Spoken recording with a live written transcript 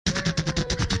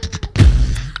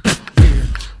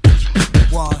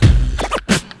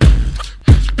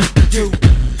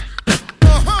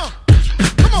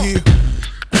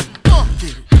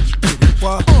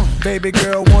Baby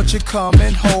girl, won't you come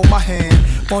and hold my hand?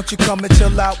 Won't you come and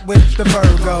chill out with the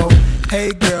Virgo?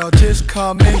 Hey girl, just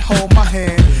come and hold my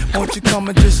hand. Won't you come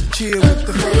and just chill with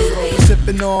the Virgo?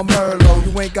 Sipping on Merlot,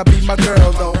 you ain't gotta be my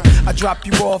girl though. I drop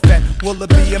you off at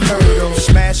Willoughby and Myrtle.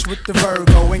 Smash with the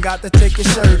Virgo, ain't got to take your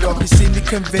shirt off. You see me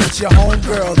convince your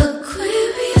homegirl. Aquarius.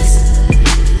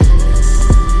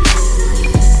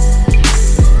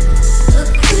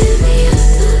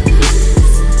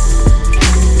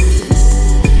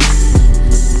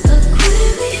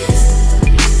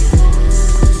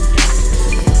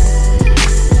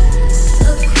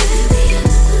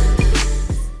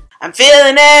 I'm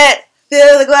feeling it.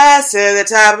 Feel the glass to the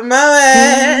top of my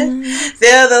head.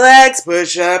 Feel the legs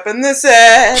push up in the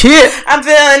set. Chip. I'm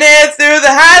feeling it through the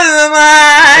height of the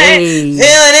line. Hey.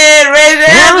 Feeling it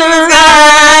raising up in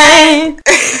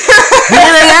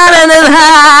the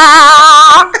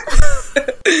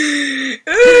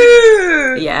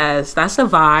sky. Yes, that's a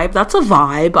vibe. That's a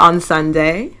vibe on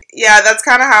Sunday. Yeah, that's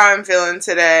kind of how I'm feeling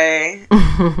today.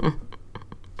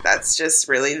 That's just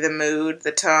really the mood,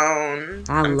 the tone.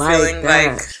 I'm like feeling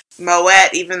that. like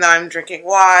Moet, even though I'm drinking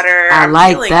water. I'm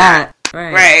like feeling that.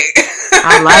 Right.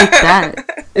 I like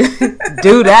that.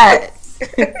 Do that.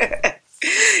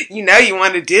 You know you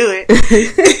want to do it.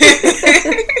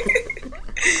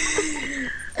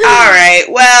 All right.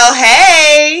 Well,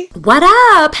 hey. What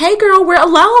up? Hey, girl, we're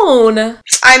alone.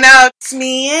 I know. It's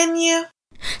me and you.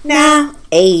 Now,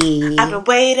 Hey. I've been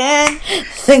waiting.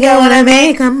 Think I wanna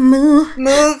make a move.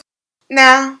 Move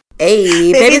now.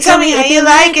 Hey, baby, tell me how you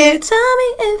like it. Tell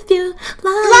me if you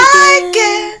Like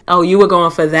it. Oh, you were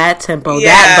going for that tempo, Yeah,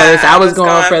 that verse. I was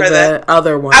going for the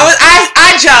other one.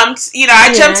 I jumped. You know,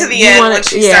 I jumped to the end when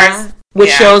she starts. Which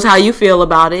shows how you feel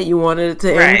about it. You wanted it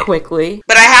to end quickly.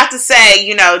 But I have to say,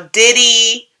 you know,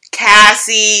 Diddy,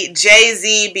 Cassie,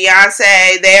 Jay-Z,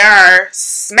 Beyonce, they are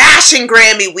smashing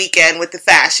Grammy weekend with the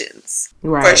fashions.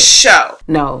 Right. For sure.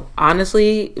 No,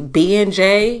 honestly, B and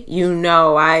J, you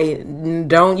know, I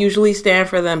don't usually stand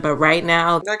for them, but right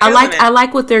now, I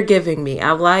like what they're giving me.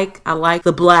 I like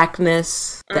the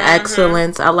blackness, the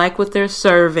excellence. I like what they're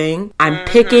serving. I'm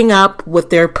picking up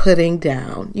what they're putting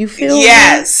down. You feel me?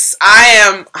 Yes,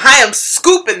 I am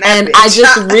scooping that. And bitch. I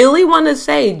just really want to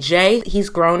say, Jay, he's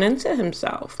grown into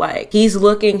himself. Like, he's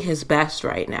looking his bess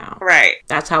right now. Right.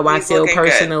 That's how I feel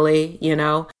personally, you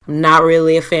know. I'm not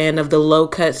really a fan of the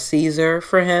low-cut Caesar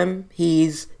for him.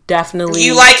 He's definitely...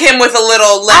 You like him with a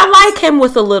little length? I like him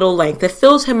with a little length. It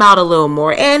fills him out a little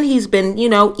more. And he's been, you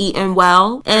know, eating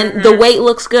well. And the weight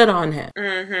looks good on him.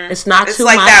 It's not too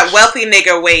much. It's like that wealthy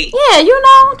nigga weight. Yeah, you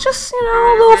know, just, you know,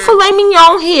 a little filet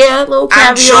mignon here, a little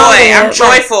caviar there. I'm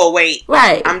joyful weight.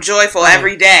 Right. I'm joyful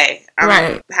every day.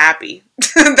 I'm happy.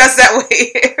 That's that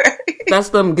way. That's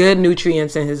them good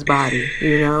nutrients in his body,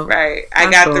 you know? Right.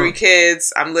 I got 3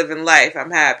 kids. I'm living life.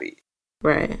 I'm happy.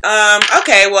 Right.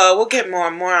 Okay, well, we'll get more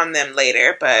on them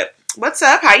later, but what's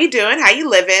up? How you doing? How you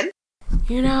living?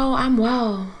 You know, I'm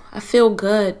well. I feel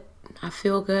good. I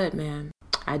feel good, man.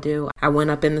 I do. I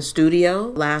went up in the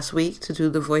studio last week to do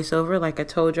the voiceover, like I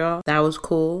told y'all. That was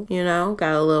cool, you know?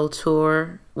 Got a little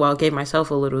tour. Well, gave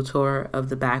myself a little tour of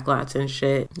the backlots and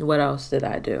shit. What else did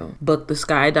I do? Booked the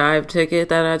skydive ticket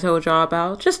that I told y'all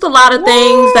about. Just a lot of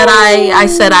things that I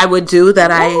said I would do that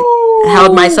I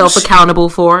held myself accountable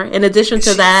for. In addition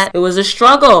to that, it was a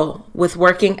struggle with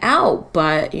working out,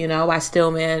 but, you know, I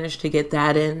still managed to get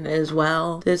that in as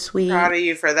well this week. Proud of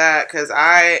you for that, because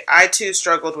I too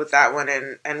struggled with that one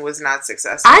and was not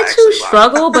successful. I too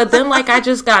struggled, but then, like, I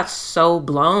just got so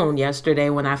blown yesterday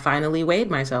when I finally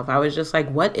weighed myself. I was just like,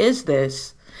 what is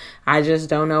this? I just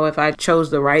don't know if I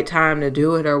chose the right time to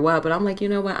do it or what, but I'm like, you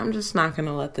know what? I'm just not going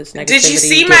to let this negativity Did you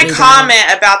see my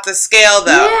comment about the scale,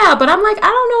 though? Yeah, but I'm like, I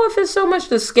don't know if it's so much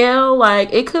the scale.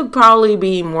 Like, it could probably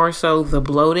be more so the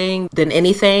bloating than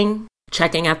anything.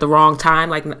 Checking at the wrong time,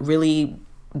 like really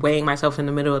weighing myself in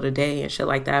the middle of the day and shit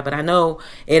like that. But I know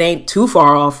it ain't too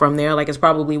far off from there. Like, it's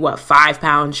probably, 5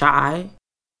 pounds shy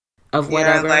of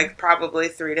whatever. Yeah, like probably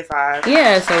 3 to 5.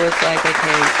 Yeah, so it's like,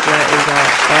 okay, what is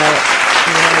that?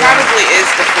 Probably is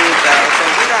the food, though. So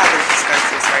we don't have as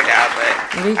expenses right now, but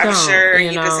I'm sure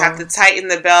you just have to tighten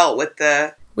the belt with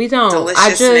the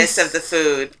deliciousness of the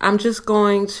food. I'm just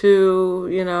going to,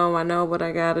 you know, I know what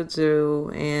I gotta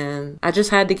do, and I just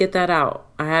had to get that out.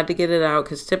 I had to get it out,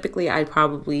 because typically I'd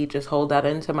probably just hold that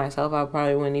into myself. I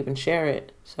probably wouldn't even share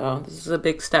it. So this is a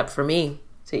big step for me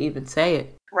to even say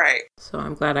it. Right. So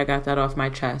I'm glad I got that off my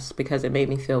chest, because it made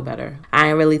me feel better. I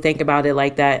ain't really think about it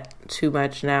like that too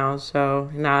much now, so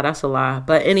nah, that's a lie.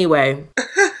 But anyway,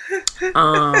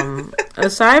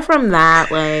 aside from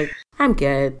that, like, I'm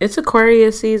good. It's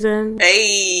Aquarius season.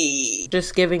 Hey.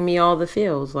 just giving me all the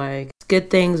feels. Like, good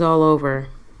things all over.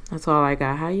 That's all I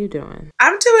got. How you doing?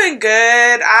 I'm doing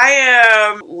good. I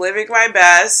am living my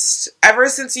best. Ever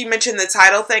since you mentioned the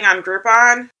title thing on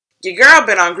Groupon, your girl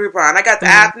been on Groupon. I got the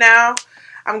app now.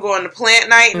 I'm going to plant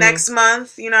night next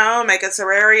month, you know, make a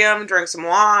terrarium, drink some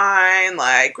wine.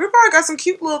 Like, Groupon got some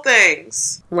cute little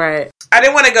things. Right. I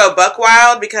didn't want to go buck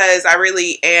wild because I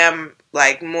really am,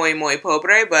 like, muy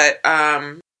pobre, but,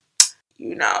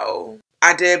 you know,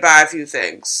 I did buy a few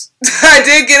things. I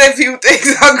did get a few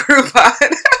things on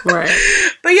Groupon. Right.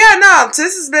 But yeah, no,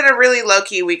 this has been a really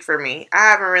low-key week for me. I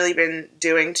haven't really been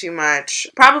doing too much.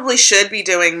 Probably should be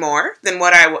doing more than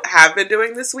what I have been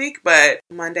doing this week, but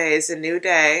Monday is a new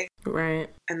day. Right.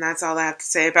 And that's all I have to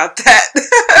say about that.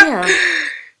 Yeah.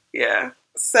 Yeah.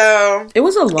 So, it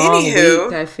was a long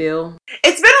week, I feel.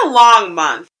 It's been a long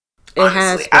month. It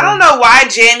has been. I don't know why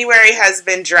January has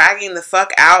been dragging the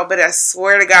fuck out, but I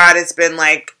swear to God, it's been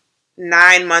like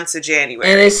 9 months of January.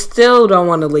 And they still don't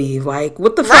want to leave. Like,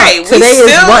 what the fuck? Right. Today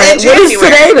is what? What is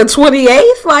today? The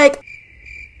 28th? Like,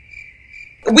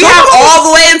 we have all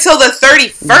the way until the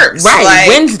 31st. Right. Like,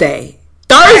 Wednesday.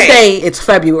 Thursday, it's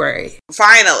February.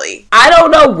 Finally. I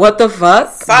don't know what the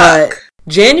fuck. But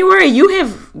January, you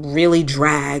have really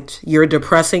dragged your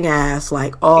depressing ass,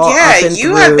 like, all up and you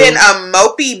through. have been a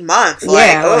mopey month.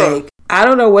 Like, I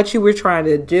don't know what you were trying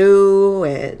to do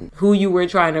and who you were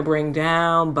trying to bring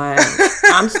down, but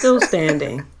I'm still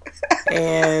standing.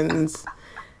 And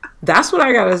that's what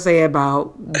I gotta say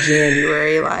about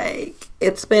January. Like,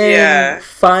 it's been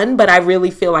fun, but I really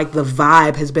feel like the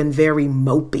vibe has been very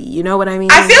mopey. You know what I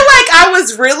mean? I feel like I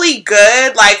was really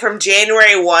good, like, from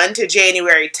January 1 to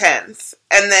January 10th.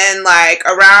 And then, like,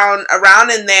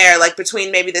 around in there, like,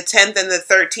 between maybe the 10th and the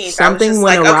 13th, something I was just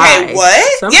went like, awry. okay,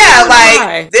 what? Something went like,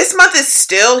 awry. This month is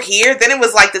still here. Then it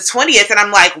was, like, the 20th, and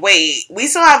I'm like, wait, we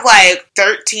still have, like,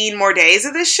 13 more days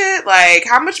of this shit? Like,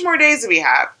 how much more days do we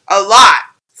have? A lot.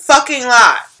 Fucking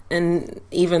lot. And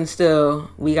even still,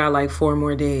 we got, like, 4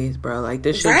 more days, bro. Like,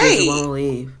 this shit just won't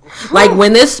leave. Like,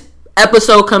 when this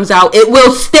episode comes out, it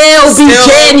will still be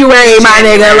January, my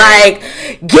nigga. Like,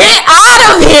 get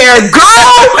out of here. Go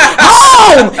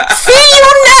home. See you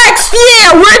next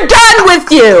year. We're done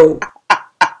with you.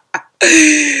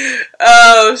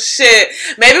 Oh, shit.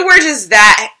 Maybe we're just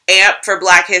that amped for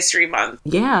Black History Month.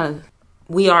 Yeah.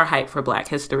 We are hyped for Black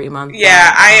History Month.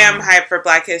 Yeah, I am hyped for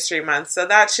Black History Month, so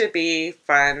that should be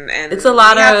fun. And it's a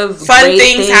lot of fun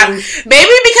things happen.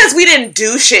 Maybe because we didn't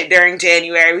do shit during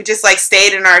January, we just like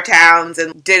stayed in our towns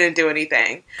and didn't do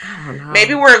anything. I don't know.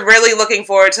 Maybe we're really looking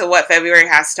forward to what February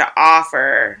has to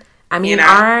offer. I mean,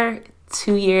 our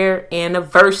 2-year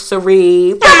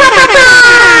anniversary. February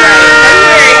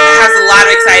has a lot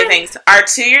of exciting things. Our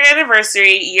 2-year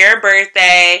anniversary, your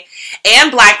birthday,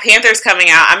 and Black Panther's coming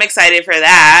out. I'm excited for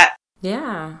that.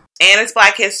 Yeah. And it's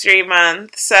Black History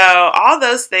Month. So all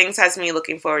those things has me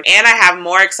looking forward. And I have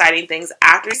more exciting things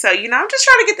after. So, you know, I'm just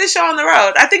trying to get this show on the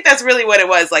road. I think that's really what it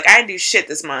was. Like, I didn't do shit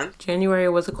this month. January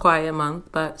was a quiet month,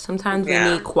 but sometimes we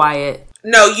need quiet.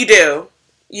 No, you do.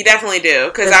 You definitely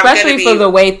do. Especially for the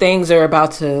way things are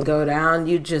about to go down,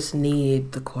 you just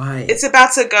need the quiet. It's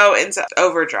about to go into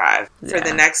overdrive for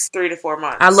the next 3 to 4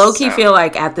 months. I low-key feel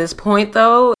like at this point,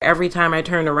 though, every time I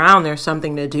turn around, there's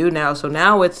something to do now. So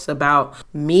now it's about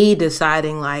me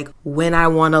deciding, like, when I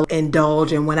want to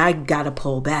indulge and when I got to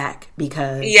pull back.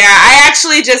 Because... yeah, I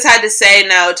actually just had to say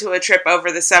no to a trip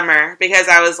over the summer because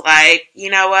I was like, you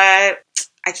know what?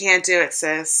 I can't do it,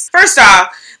 sis. First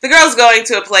off, the girl's going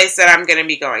to a place that I'm going to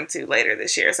be going to later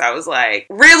this year. So I was like,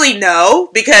 really no?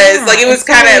 Because like it was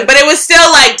kind of, but it was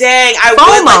still like, dang, I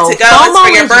would like to go. It's for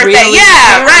your birthday.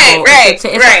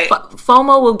 Really right.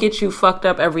 FOMO will get you fucked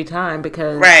up every time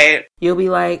because you'll be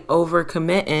like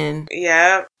overcommitting.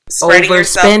 Yeah. Spreading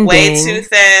yourself way too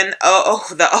thin. Oh,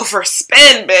 the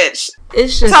overspend, bitch.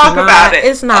 It's just about it.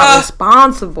 It's not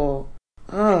responsible.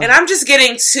 And I'm just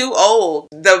getting too old.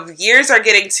 The years are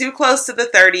getting too close to the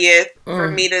 30th for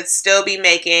me to still be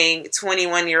making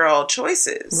 21-year-old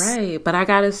choices. Right. But I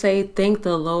gotta say, thank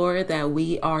the Lord that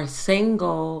we are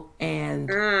single and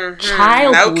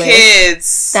childless. No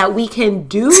kids. That we can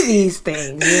do these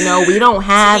things. You know, we don't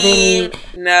have any...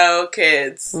 no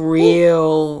kids.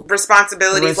 Real...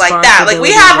 responsibilities like that. Like,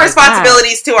 we have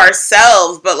responsibilities to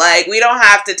ourselves, but, like, we don't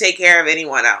have to take care of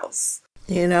anyone else.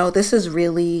 You know, this is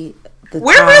really...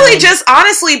 We're really just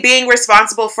honestly being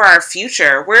responsible for our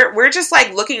future. We're just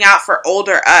like looking out for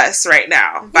older us right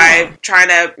now by trying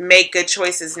to make good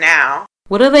choices now.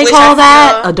 What do they call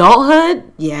that?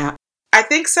 Adulthood? Yeah. I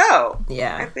think so.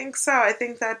 Yeah. I think so. I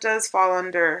think that does fall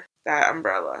under that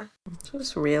umbrella.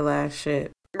 Just real ass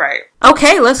shit. Right.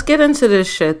 Okay, let's get into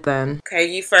this shit then. Okay,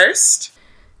 you first.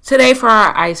 Today for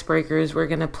our icebreakers, we're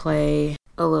going to play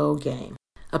a little game.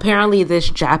 Apparently, this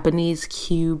Japanese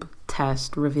cube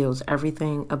test reveals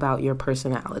everything about your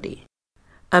personality.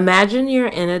 Imagine you're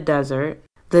in a desert.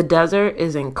 The desert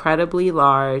is incredibly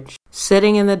large.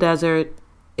 Sitting in the desert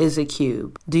is a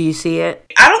cube. Do you see it?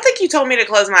 I don't think you told me to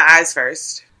close my eyes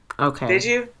first. Okay. Did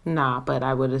you? Nah, but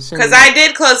I would assume. Because I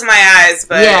did close my eyes,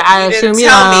 but yeah, I assume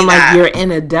like you're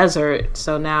in a desert.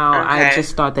 So now I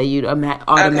just thought that you'd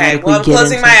automatically okay, well, I'm get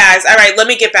closing into my eyes. All right, let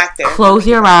me get back there. Close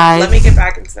your eyes. Let me get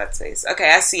back into that space.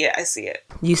 Okay, I see it.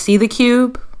 You see the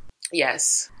cube?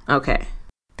 Yes. Okay.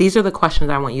 These are the questions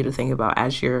I want you to think about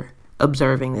as you're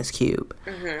observing this cube.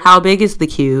 Mm-hmm. How big is the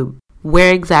cube?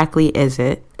 Where exactly is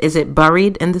it? Is it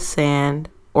buried in the sand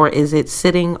or is it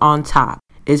sitting on top?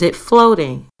 Is it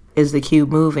floating? Is the cube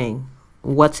moving?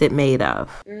 What's it made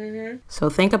of? Mm-hmm. So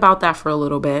think about that for a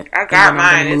little bit. I got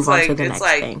mine. Move on to the next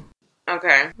thing.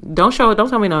 Okay. Don't tell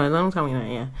me no. Don't tell me no.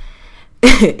 Yeah.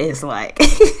 It's like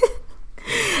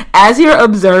as you're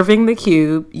observing the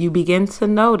cube, you begin to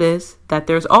notice that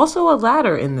there's also a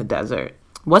ladder in the desert.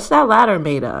 What's that ladder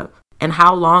made of? And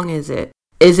how long is it?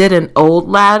 Is it an old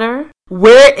ladder?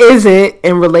 Where is it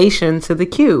in relation to the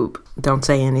cube? Don't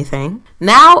say anything.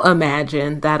 Now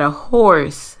imagine that a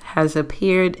horse has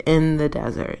appeared in the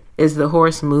desert. Is the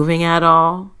horse moving at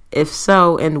all? If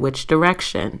so, in which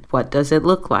direction? What does it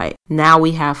look like? Now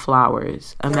we have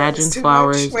flowers. Imagine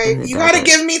flowers. Wait, in the you desert. gotta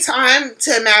give me time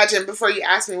to imagine before you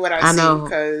ask me what I know. see.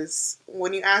 Because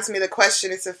when you ask me the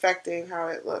question, it's affecting how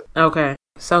it looks. Okay.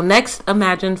 So next,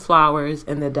 imagine flowers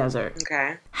in the desert.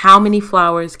 Okay. How many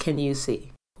flowers can you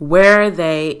see? Where are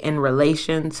they in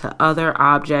relation to other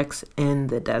objects in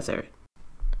the desert?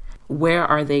 Where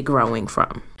are they growing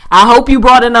from? I hope you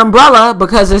brought an umbrella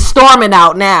because it's storming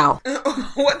out now.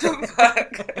 What the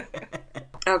fuck?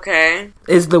 Okay.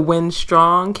 Is the wind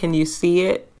strong? Can you see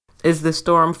it? Is the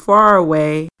storm far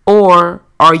away? Or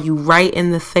are you right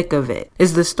in the thick of it?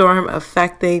 Is the storm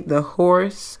affecting the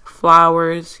horse,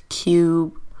 flowers,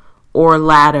 cube, or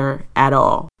ladder at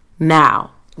all?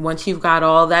 Now, once you've got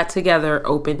all that together,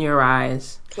 open your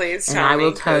eyes. Please tell me. And I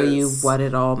will tell you what what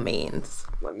it all means.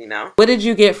 Let me know. What did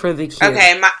you get for the cube?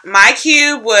 Okay, my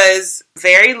cube was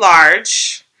very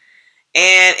large,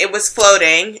 and it was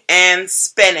floating and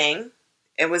spinning.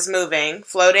 It was moving,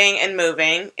 floating and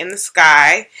moving in the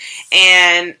sky,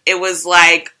 and it was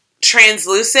like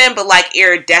translucent but like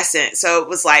iridescent, so it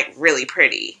was like really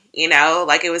pretty, you know,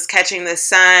 like it was catching the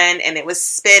sun and it was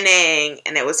spinning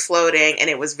and it was floating and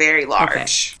it was very large. Okay.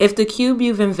 If the cube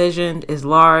you've envisioned is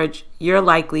large, you're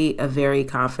likely a very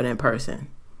confident person.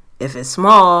 If it's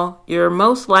small, you're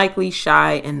most likely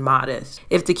shy and modest.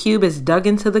 If the cube is dug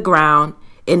into the ground,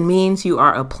 it means you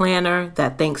are a planner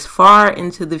that thinks far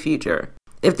into the future.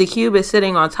 If the cube is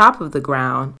sitting on top of the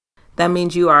ground, that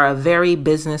means you are a very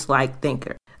business-like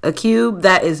thinker. A cube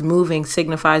that is moving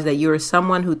signifies that you are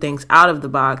someone who thinks out of the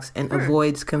box and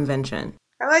avoids convention.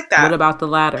 I like that. What about the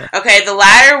ladder? Okay, the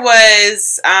ladder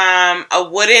was a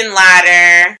wooden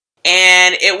ladder.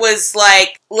 And it was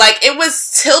like it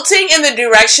was tilting in the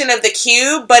direction of the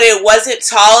cube, but it wasn't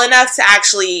tall enough to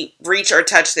actually reach or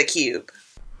touch the cube.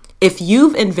 If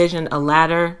you've envisioned a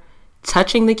ladder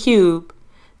touching the cube,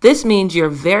 this means you're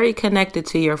very connected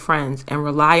to your friends and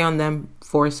rely on them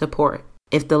for support.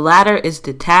 If the ladder is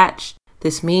detached,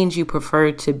 this means you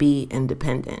prefer to be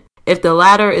independent. If the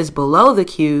ladder is below the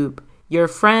cube, your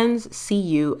friends see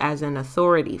you as an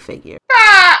authority figure.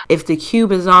 If the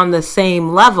cube is on the same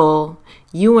level,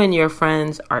 you and your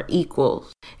friends are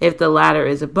equals. If the ladder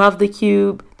is above the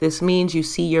cube, this means you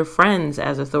see your friends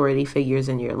as authority figures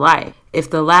in your life. If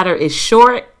the ladder is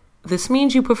short, this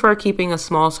means you prefer keeping a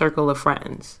small circle of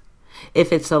friends.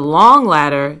 If it's a long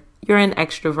ladder, you're an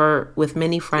extrovert with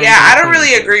many friends. Yeah, I don't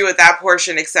really agree with that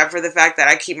portion except for the fact that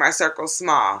I keep my circle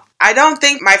small. I don't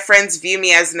think my friends view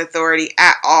me as an authority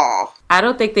at all. I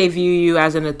don't think they view you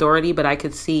as an authority, but I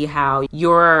could see how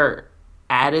your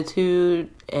attitude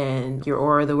and your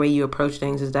aura, the way you approach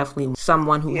things, is definitely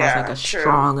someone who has like a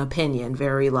strong opinion,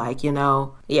 very like, you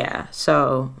know,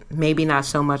 so maybe not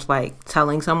so much like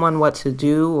telling someone what to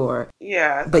do or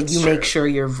but you make sure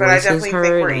your voice is heard. But I definitely think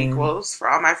we're equals. For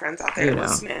all my friends out there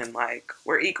listening, like,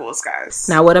 we're equals, guys.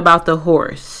 Now what about the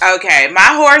horse? Okay,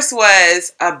 my horse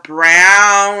was a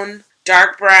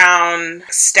dark brown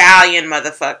stallion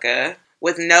motherfucker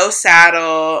with no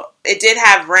saddle. It did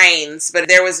have reins, but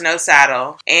there was no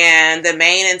saddle. And the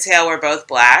mane and tail were both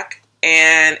black.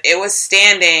 And it was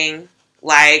standing,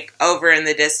 like, over in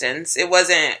the distance. It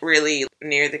wasn't really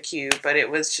near the cube, but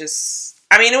it was just...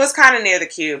 I mean, it was kind of near the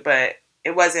cube, but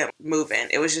It wasn't moving.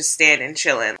 It was just standing,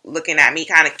 chilling, looking at me,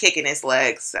 kind of kicking its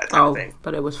legs, that type of thing.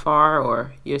 But it was far,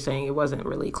 or you're saying it wasn't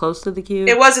really close to the cube?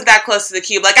 It wasn't that close to the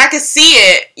cube. Like, I could see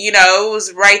it, you know, it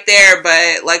was right there,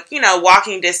 but, like, you know,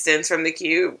 walking distance from the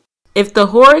cube. If the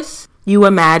horse you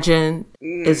imagine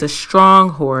is a strong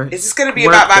horse... Is this going to be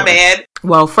about my band?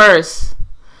 Well, first,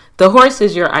 the horse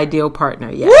is your ideal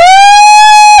partner, yes. Woo!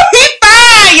 He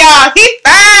fine, y'all! He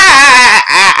fine!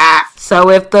 So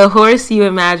if the horse you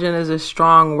imagine is a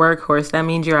strong workhorse, that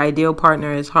means your ideal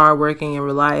partner is hardworking and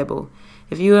reliable.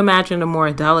 If you imagine a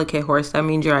more delicate horse, that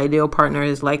means your ideal partner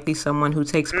is likely someone who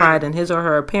takes pride in his or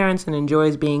her appearance and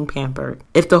enjoys being pampered.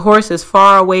 If the horse is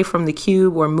far away from the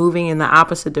cube or moving in the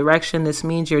opposite direction, this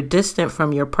means you're distant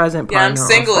from your present partner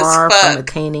or far from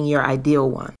attaining your ideal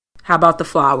one. How about the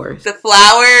flowers? The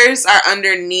flowers are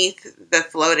underneath the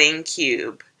floating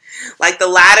cube. Like, the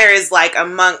ladder is, like,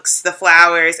 amongst the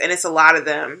flowers, and it's a lot of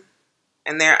them.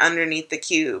 And they're underneath the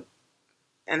cube.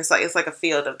 And it's like a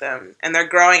field of them. And they're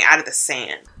growing out of the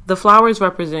sand. The flowers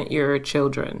represent your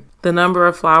children. The number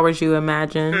of flowers you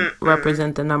imagine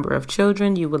represent the number of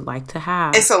children you would like to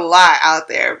have. It's a lot out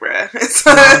there, bruh. It's a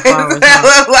lot of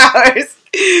flowers.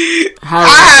 I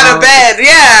had a bed.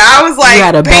 Yeah, I was like, you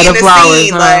had a bed of flowers,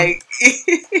 scene, huh? like...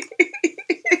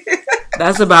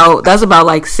 That's about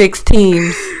like 6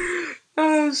 teams.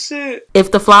 Oh, shit.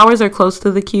 If the flowers are close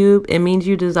to the cube, it means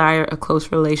you desire a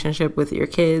close relationship with your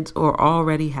kids or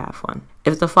already have one.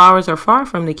 If the flowers are far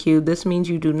from the cube, this means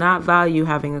you do not value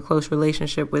having a close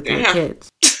relationship with your kids.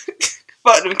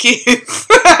 Fuck them kids.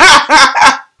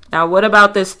 Now, what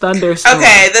about this thunderstorm?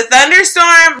 Okay, the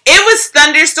thunderstorm, it was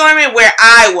thunderstorming where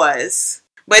I was.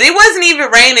 But it wasn't even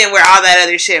raining where all that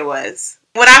other shit was.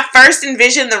 When I first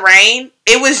envisioned the rain,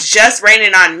 it was just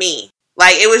raining on me.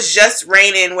 Like, it was just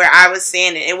raining where I was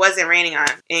standing. It wasn't raining on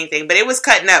anything, but it was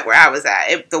cutting up where I was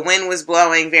at. The wind was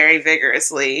blowing very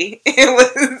vigorously.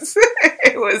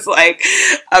 It was like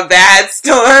a bad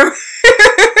storm.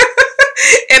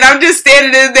 And I'm just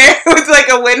standing in there with like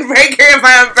a windbreaker and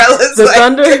my umbrella's the like...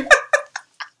 thunder.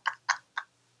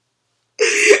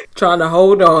 Trying to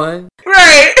hold on.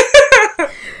 Right.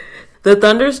 The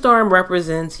thunderstorm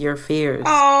represents your fears.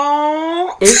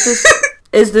 Oh.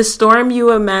 Is the storm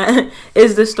you imagine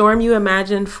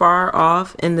far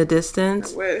off in the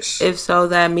distance? I wish. If so,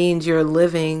 that means you're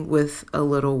living with a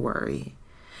little worry.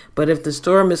 But if the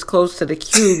storm is close to the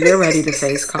cube, you're ready to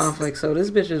face conflict. So this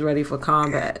bitch is ready for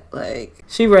combat. Like,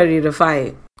 she ready to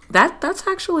fight. That's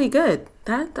actually good.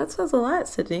 That says a lot,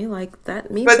 Sydney. Like,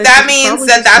 that means. But that means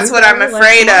that's what I'm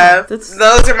afraid of.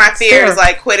 Those are my fears,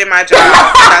 like quitting my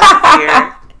job. That's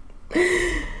a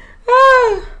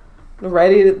fear.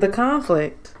 Ready to the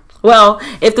conflict. Well,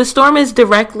 if the storm is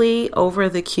directly over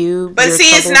the cube, but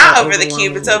see, it's not over the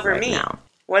cube; it's over me. Now.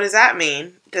 What does that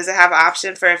mean? Does it have an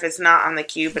option for if it's not on the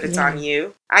cube, but it's on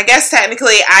you? I guess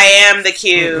technically, I am the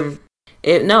cube.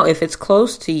 If it's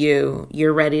close to you,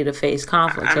 you're ready to face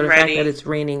conflict. So the fact that it's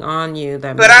raining on you,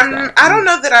 I don't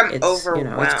know that I'm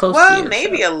overwhelmed. It's close to you,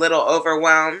 maybe a little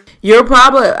overwhelmed. You're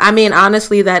probably. I mean,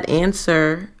 honestly, that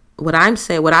answer. What I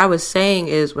was saying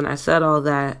is when I said all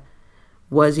that.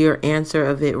 Was your answer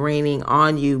of it raining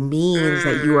on you means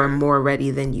that you are more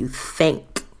ready than you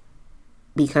think,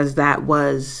 because that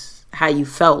was how you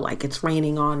felt, like it's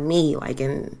raining on me, like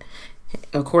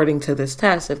according to this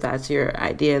test. If that's your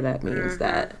idea, that means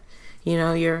that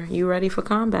you're ready for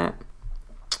combat.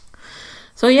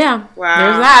 So yeah, there's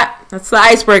that. That's the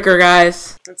icebreaker,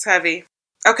 guys. It's heavy.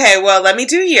 Okay, well, let me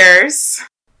do yours.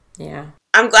 Yeah.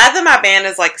 I'm glad that my band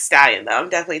is like a stallion, though. I'm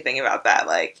definitely thinking about that.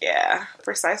 Like, yeah,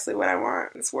 precisely what I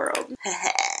want in this world.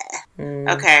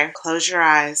 Okay, close your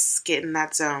eyes. Get in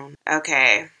that zone.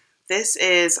 Okay, this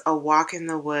is a walk in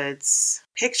the woods.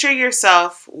 Picture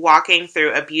yourself walking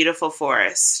through a beautiful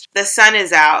forest. The sun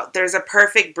is out. There's a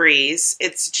perfect breeze.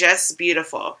 It's just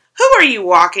beautiful. Who are you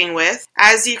walking with?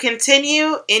 As you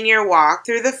continue in your walk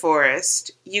through the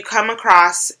forest, you come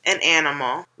across an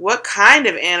animal. What kind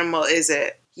of animal is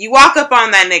it? You walk up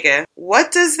on that nigga.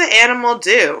 What does the animal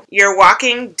do? You're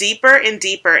walking deeper and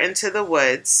deeper into the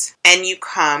woods, and you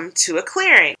come to a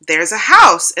clearing. There's a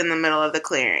house in the middle of the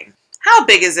clearing. How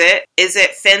big is it? Is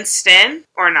it fenced in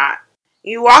or not?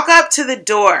 You walk up to the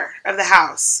door of the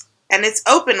house, and it's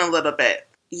open a little bit.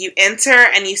 You enter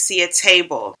and you see a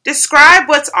table. Describe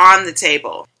what's on the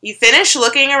table. You finish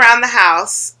looking around the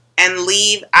house and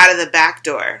leave out of the back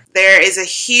door. There is a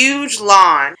huge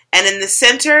lawn, and in the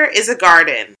center is a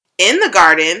garden. In the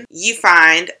garden, you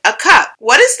find a cup.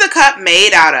 What is the cup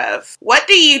made out of? What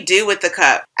do you do with the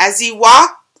cup? As you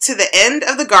walk to the end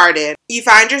of the garden, you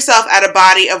find yourself at a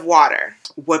body of water.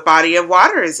 What body of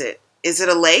water is it? Is it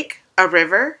a lake, a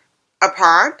river, A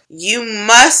pond? You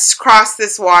must cross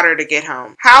this water to get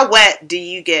home. How wet do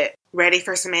you get? Ready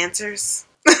for some answers?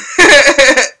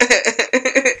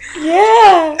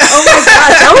 Yeah. Oh my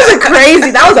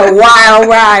gosh, that was a wild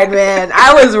ride, man.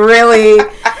 That was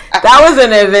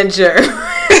an adventure.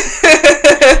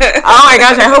 Oh my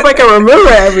gosh, I hope I can remember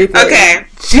everything. Okay.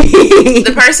 Jeez.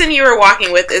 The person you were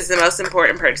walking with is the most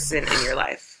important person in your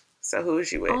life. So who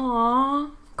is you with?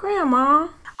 Aw, Grandma.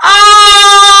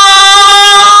 Oh,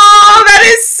 that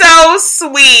is so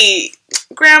sweet.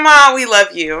 Grandma, we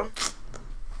love you.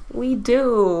 We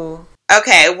do.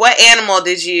 Okay, what animal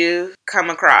did you come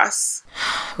across?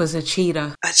 It was a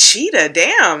cheetah. A cheetah?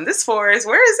 Damn, this forest.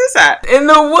 Where is this at? In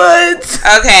the woods.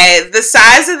 Okay, the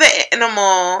size of the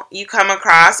animal you come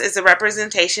across is a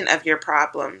representation of your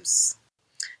problems.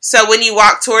 So when you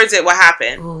walk towards it, what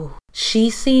happened? Ooh, she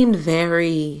seemed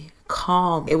very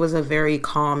calm. It was a very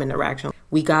calm interaction.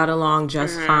 We got along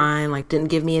just fine, like didn't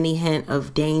give me any hint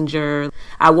of danger.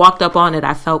 I walked up on it,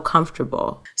 I felt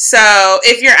comfortable. So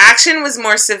if your action was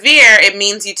more severe, it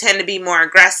means you tend to be more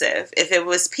aggressive. If it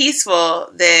was peaceful,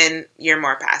 then you're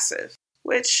more passive,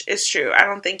 which is true. I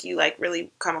don't think you like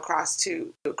really come across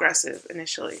too aggressive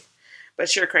initially,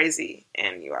 but you're crazy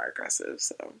and you are aggressive,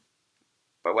 so,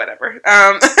 but whatever.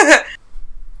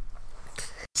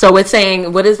 So it's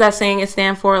saying, what is that saying it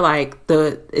stand for? Like,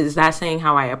 is that saying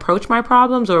how I approach my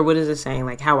problems, or what is it saying?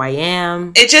 Like, how I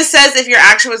am? It just says if your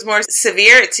action was more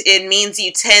severe, it means you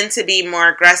tend to be more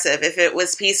aggressive. If it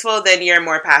was peaceful, then you're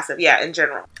more passive. Yeah, in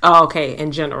general. Oh, okay,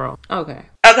 in general. Okay.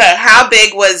 Okay, how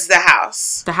big was the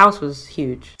house? The house was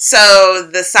huge. So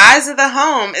the size of the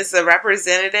home is the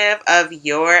representative of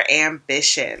your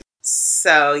ambition.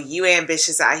 So you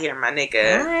ambitious out here, my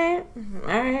nigga. All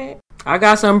right. I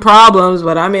got some problems,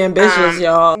 but I'm ambitious,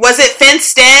 y'all. Was it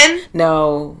fenced in?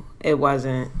 No, it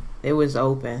wasn't. It was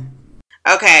open.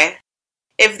 Okay.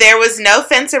 If there was no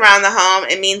fence around the home,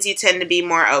 it means you tend to be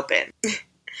more open.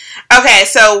 Okay,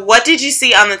 so what did you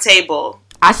see on the table?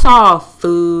 I saw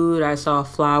food. I saw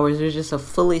flowers. It was just a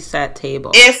fully set table.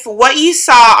 If what you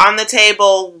saw on the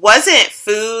table wasn't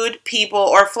food, people,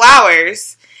 or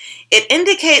flowers, it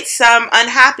indicates some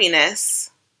unhappiness.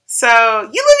 So, you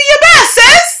living your best,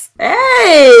 sis!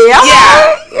 Hey,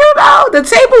 yeah. You know, the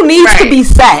table needs to be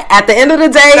set. At the end of the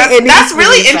day, that's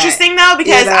really interesting, though,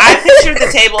 because I pictured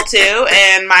the table, too,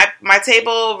 and my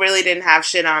table really didn't have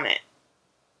shit on it.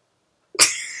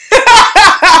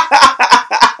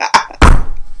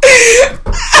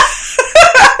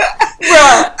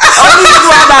 Bruh, only reason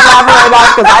why I'm not laughing right now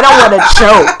is because I don't want to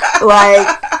choke. Like,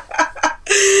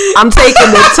 I'm taking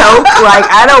the toke. Like,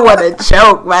 I don't want to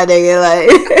choke, my nigga.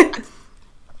 Like,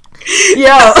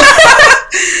 yo.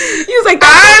 He was like,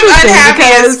 I'm unhappy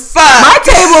as fuck. My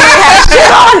table would have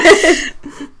shit on it.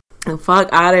 And fuck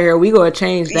out of here. We gonna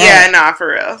change that. Yeah, nah, for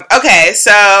real. Okay,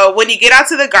 so when you get out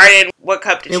to the garden, what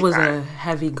cup did you find? It was a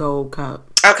heavy gold cup.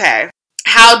 Okay.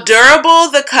 How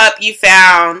durable the cup you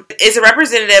found is a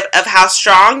representative of how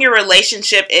strong your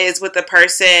relationship is with the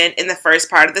person in the first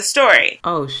part of the story.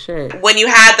 Oh, shit. When you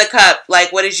had the cup,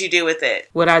 like, what did you do with it?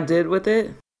 What I did with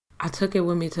it? I took it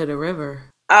with me to the river.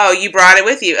 Oh, you brought it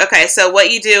with you. Okay, so what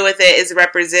you do with it is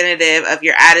representative of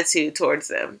your attitude towards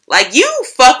them. Like, you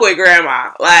fuck with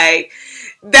grandma. Like,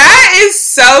 that is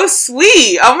so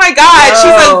sweet. Oh my God. Yo.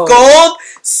 She's a gold,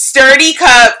 sturdy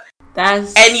cup.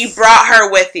 And you brought her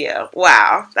with you.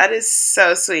 Wow. That is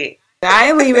so sweet. I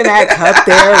ain't leaving that cup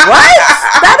there. What?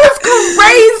 That is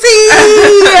crazy.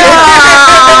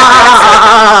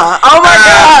 Oh my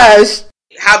gosh.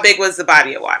 How big was the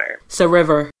body of water? It's a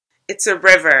river. It's a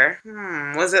river.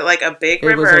 Was it like a big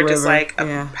river or just like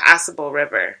a passable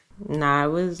river? Nah, it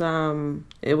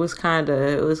was kind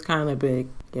of big.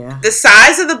 Yeah. The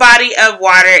size of the body of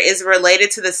water is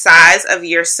related to the size of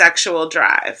your sexual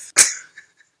drive.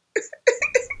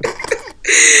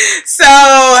 So,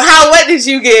 how wet did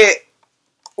you get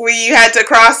when you had to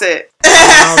cross it?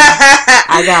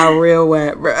 I got real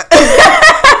wet, bro.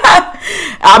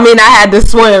 I mean, I had to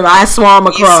swim. I swam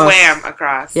across. You swam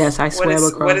across. Yes, I swam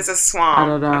across. What is a swam? I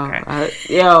don't know. Okay.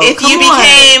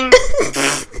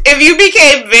 If you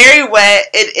became very wet,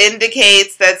 it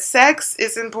indicates that sex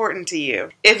is important to you.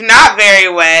 If not very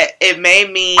wet, it may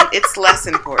mean it's less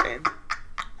important.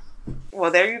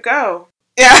 Well, there you go.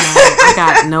 Yeah.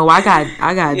 I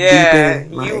got yeah,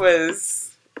 deeper. Like, you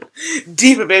was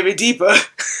deeper, baby, deeper.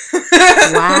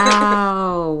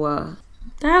 Wow.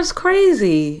 That's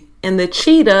crazy. And the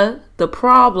cheetah, the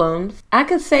problems, I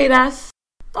could say that's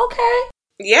okay.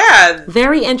 Yeah.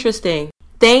 Very interesting.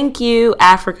 Thank you,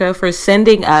 Africa, for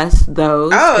sending us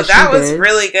those. Oh, that was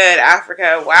really good,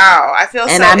 Africa. Wow. I feel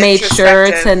so And I made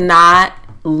sure to not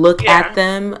look at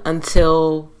them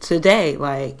until today.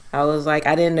 Like, I was like,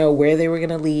 I didn't know where they were going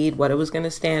to lead, what it was going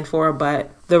to stand for,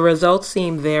 but the results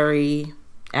seem very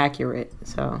accurate.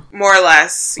 So more or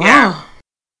less. Wow. Yeah.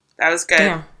 That was good.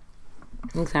 Yeah.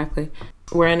 Exactly.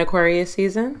 We're in Aquarius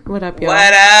season. What up, y'all?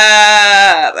 What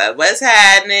up? What's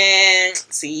happening?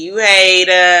 See you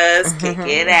haters. Kick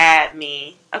it at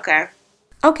me.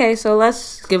 Okay, so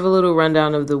let's give a little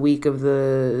rundown of the week of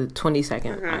the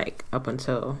 22nd, like up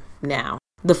until now.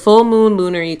 The full moon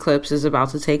lunar eclipse is about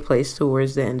to take place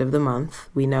towards the end of the month.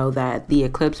 We know that the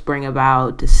eclipse bring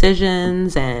about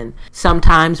decisions and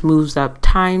sometimes moves up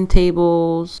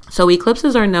timetables. So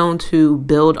eclipses are known to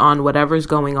build on whatever's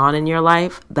going on in your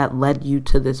life that led you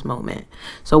to this moment.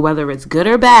 So whether it's good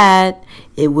or bad,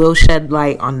 it will shed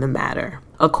light on the matter.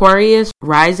 Aquarius,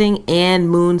 rising, and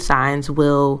moon signs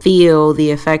will feel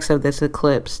the effects of this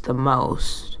eclipse the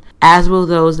most, as will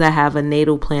those that have a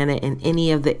natal planet in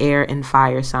any of the air and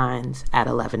fire signs at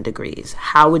 11 degrees.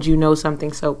 How would you know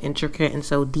something so intricate and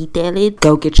so detailed?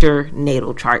 Go get your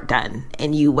natal chart done,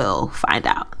 and you will find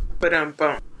out. Boom.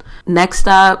 Next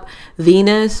up,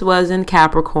 Venus was in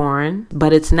Capricorn,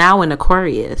 but it's now in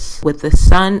Aquarius. With the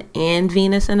Sun and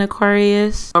Venus in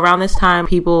Aquarius, around this time,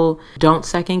 people don't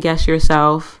second guess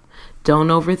yourself, don't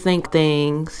overthink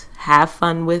things, have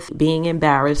fun with being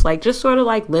embarrassed, like just sort of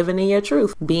like living in your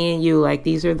truth, being you. Like,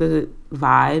 these are the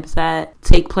vibes that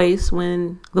take place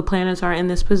when the planets are in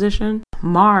this position.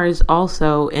 Mars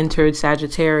also entered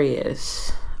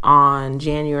Sagittarius on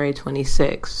January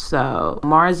 26th. So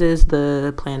Mars is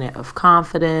the planet of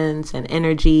confidence and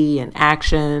energy and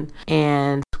action.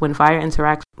 And when fire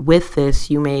interacts with this,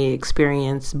 you may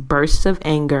experience bursts of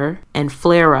anger and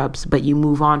flare-ups, but you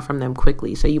move on from them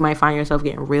quickly. So you might find yourself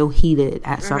getting real heated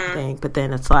at something, but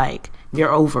then it's like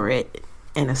you're over it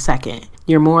in a second.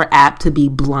 You're more apt to be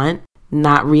blunt,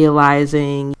 not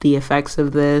realizing the effects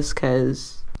of this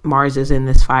because Mars is in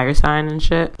this fire sign and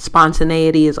shit.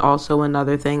 Spontaneity is also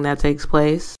another thing that takes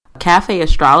place. Cafe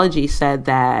Astrology said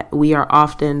that we are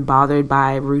often bothered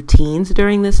by routines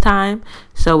during this time,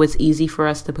 so it's easy for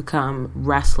us to become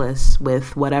restless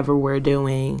with whatever we're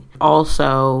doing.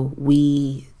 Also,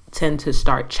 we tend to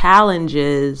start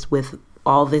challenges with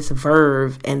all this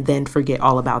verve and then forget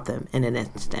all about them in an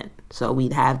instant. So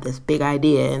we'd have this big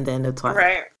idea and then it's like,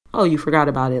 right. Oh, you forgot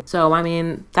about it. So, I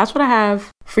mean, that's what I have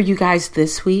for you guys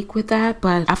this week with that.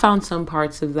 But I found some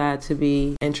parts of that to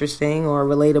be interesting or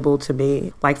relatable to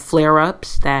me, like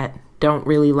flare-ups that don't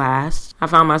really last. I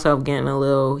found myself getting a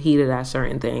little heated at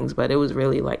certain things, but it was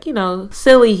really like, you know,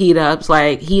 silly heat-ups,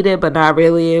 like heated but not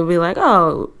really. It'd be like,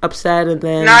 oh, upset and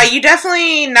then... No, you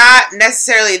definitely not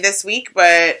necessarily this week,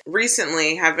 but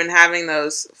recently have been having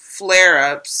those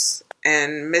flare-ups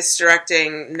and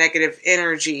misdirecting negative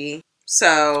energy.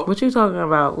 So... What you talking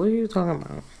about?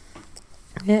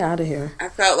 Get out of here. I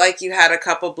felt like you had a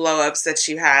couple blow-ups that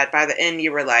you had. By the end,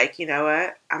 you were like, you know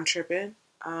what? I'm tripping.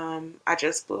 I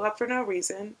just blew up for no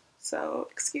reason. So,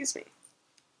 excuse me.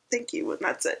 Thank you. And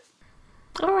that's it.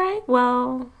 All right.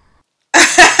 Well,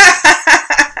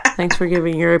 thanks for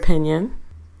giving your opinion.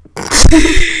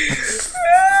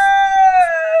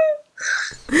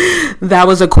 That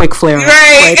was a quick flare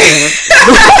right there.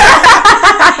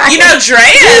 You know, Drea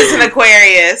is an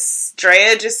Aquarius.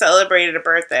 Drea just celebrated a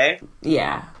birthday.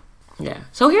 Yeah.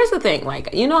 So here's the thing.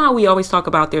 Like, you know how we always talk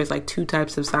about there's like two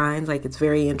types of signs? Like, it's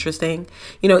very interesting.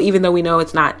 You know, even though we know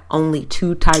it's not only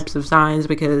two types of signs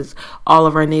because all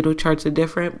of our natal charts are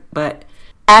different. But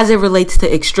as it relates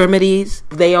to extremities,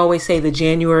 they always say the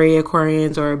January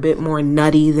Aquarians are a bit more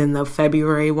nutty than the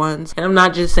February ones. And I'm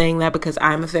not just saying that because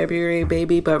I'm a February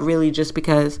baby, but really just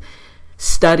because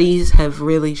studies have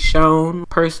really shown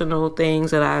personal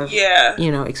things that I've,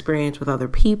 experienced with other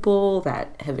people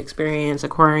that have experienced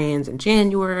Aquarians in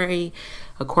January.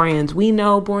 Aquarians we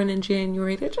know born in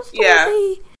January, they're just they're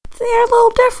a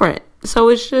little different. So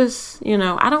it's just,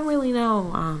 I don't really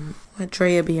know what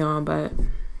Drea be on, but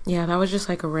yeah, that was just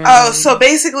like a random... Oh, so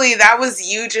basically that was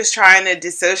you just trying to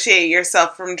dissociate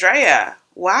yourself from Drea.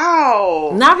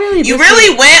 Wow. Not really. You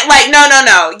really went like,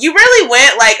 no. You really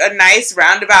went like a nice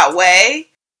roundabout way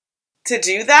to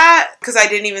do that because I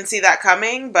didn't even see that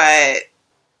coming, but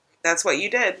that's what you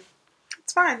did.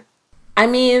 It's fine. I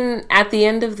mean, at the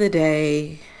end of the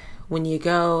day, when you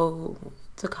go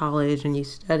to college and you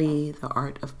study the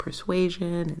art of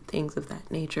persuasion and things of that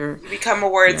nature, you become a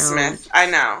wordsmith. I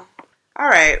know. All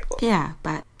right. Yeah,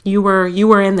 but you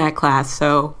were in that class,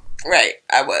 so... Right,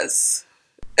 I was.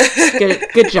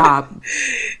 Good job.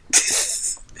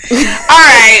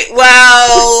 right,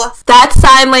 well, that's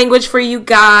sign language for you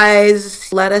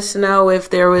guys. Let us know if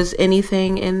there was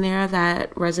anything in there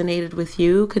that resonated with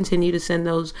you. Continue to send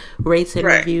those rates and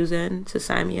reviews in to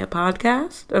Sign Me Up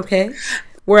Podcast. Okay,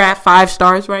 we're at 5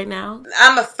 stars right now.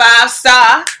 I'm a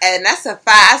 5-star, and that's a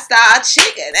 5-star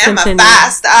chicken. I'm a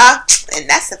 5-star, and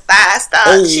that's a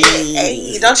 5-star chick.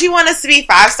 Hey, don't you want us to be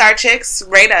 5-star chicks?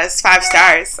 Rate us 5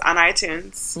 stars on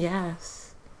iTunes.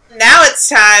 Yes. Now it's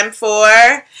time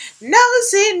for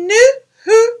Nosy News.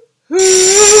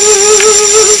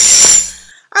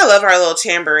 I love our little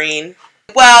tambourine.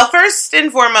 Well, first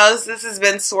and foremost, this has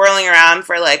been swirling around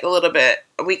for like a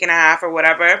week and a half or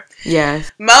whatever. Yes.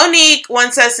 Monique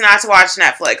wants us not to watch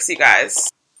Netflix, you guys.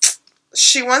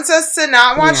 She wants us to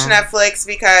not watch Netflix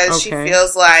because she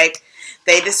feels like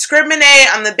they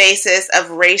discriminate on the basis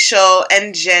of racial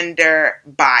and gender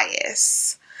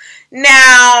bias.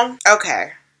 Now,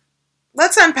 okay.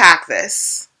 Let's unpack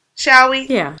this, shall we?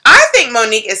 Yeah. I think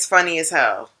Monique is funny as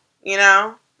hell. You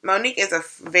know? Monique is a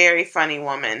very funny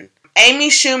woman. Amy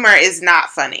Schumer is not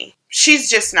funny. She's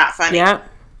just not funny. Yep.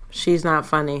 She's not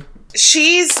funny.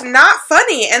 She's not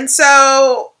funny. And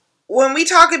so when we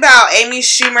talk about Amy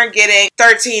Schumer getting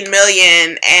 $13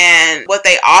 million and what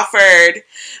they offered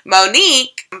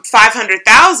Monique,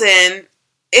 $500,000,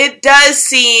 it does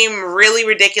seem really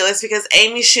ridiculous because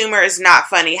Amy Schumer is not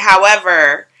funny.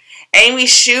 However, Amy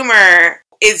Schumer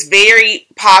is very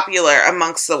popular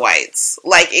amongst the whites,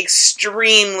 like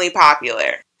extremely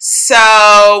popular.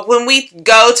 So when we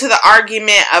go to the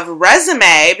argument of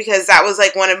resume, because that was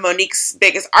like one of Monique's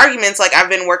biggest arguments, like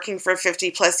I've been working for 50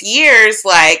 plus years,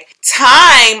 like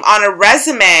time on a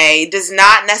resume does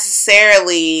not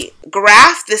necessarily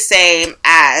graph the same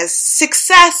as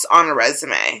success on a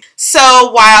resume.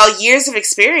 So while years of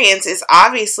experience is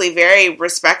obviously very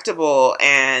respectable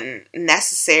and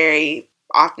necessary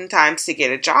oftentimes to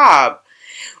get a job,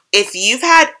 if you've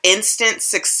had instant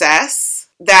success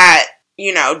that,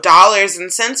 you know, dollars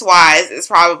and cents wise is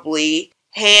probably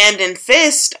hand and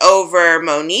fist over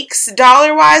Monique's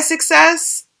dollar-wise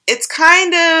success, it's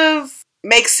kind of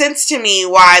makes sense to me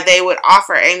why they would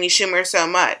offer Amy Schumer so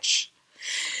much.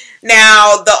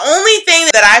 Now, the only thing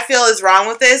that I feel is wrong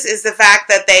with this is the fact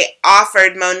that they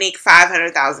offered Monique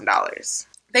 $500,000.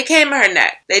 They came at her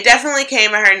neck. They definitely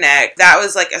came at her neck. That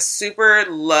was like a super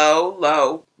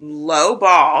low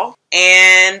ball.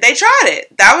 And they tried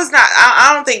it. That was not,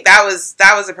 I don't think that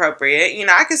was appropriate. You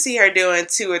know, I could see her doing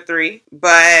 2 or 3,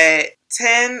 but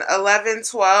 10, 11,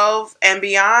 12 and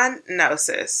beyond, no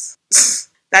sis.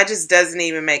 That just doesn't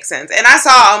even make sense. And I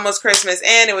saw Almost Christmas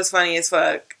and it was funny as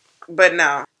fuck. But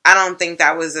no, I don't think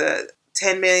that was a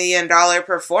 $10 million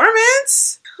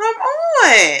performance. Come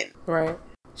on. Right.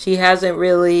 She hasn't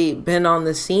really been on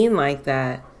the scene like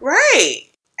that. Right.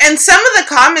 And some of the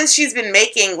comments she's been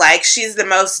making, like she's the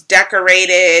most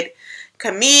decorated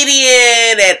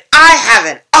comedian and I have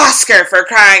an Oscar for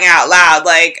crying out loud.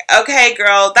 Like, okay,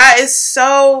 girl, that is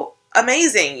so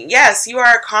amazing. Yes, you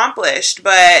are accomplished,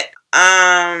 but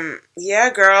yeah,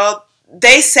 girl,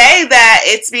 they say that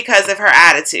it's because of her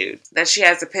attitude, that she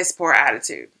has a piss poor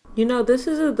attitude. You know, this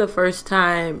isn't the first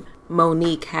time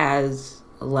Monique has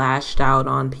lashed out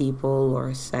on people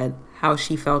or said how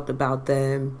she felt about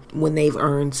them when they've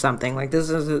earned something. Like this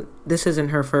isn't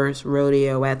her first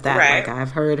rodeo at that. Right. Like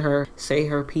I've heard her say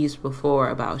her piece before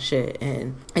about shit,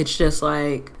 and it's just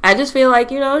like I just feel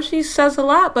like, you know, she says a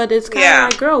lot, but it's kind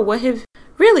of like, girl, what have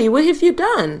you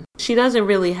done? She doesn't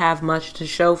really have much to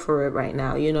show for it right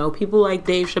now. You know, people like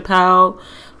Dave Chappelle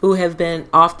who have been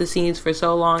off the scenes for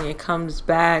so long and comes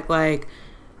back, like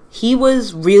he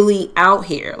was really out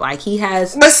here. Like he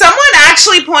has. But someone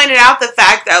actually pointed out the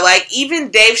fact that like even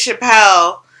Dave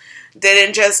Chappelle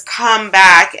didn't just come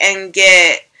back and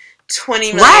get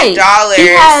 $20 million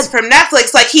from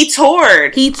Netflix. Like he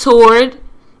toured.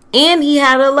 And he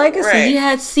had a legacy. Right. He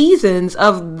had seasons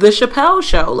of the Chappelle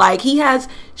Show. Like he has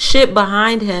shit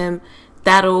behind him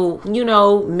that'll, you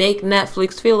know, make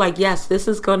Netflix feel like, yes, this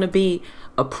is going to be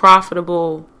a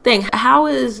profitable thing. How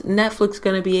is Netflix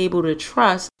going to be able to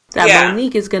trust that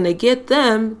Monique is going to get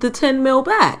them the $10 million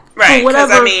back for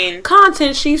whatever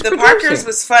content she's producing? The Parkers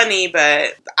was funny,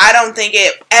 but I don't think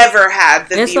it ever had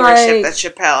the viewership that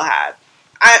Chappelle had.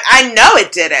 I know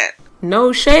it didn't.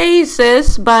 No shade,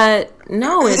 sis, but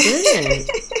no, it didn't.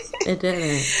 It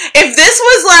didn't. If this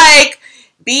was like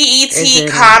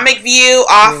BET Comic View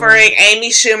offering Amy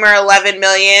Schumer $11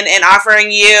 million and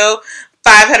offering you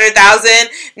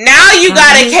 $500,000, now you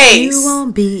got a case.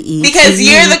 Because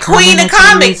you're the queen of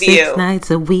Comic View. 6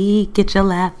 nights a week, get your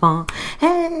laugh on.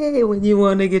 Hey, when you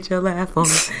want to get your laugh on.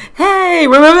 Hey,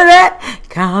 remember that?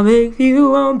 Comic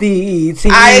View on BET.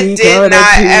 I did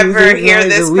not ever hear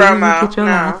this promo.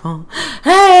 No.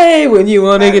 Hey, when you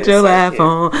want to get your laugh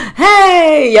on.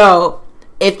 Hey, yo.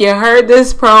 If you heard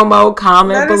this promo,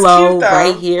 comment below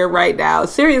right here, right now.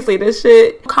 Seriously, this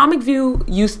shit. Comic View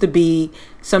used to be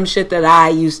some shit that I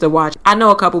used to watch. I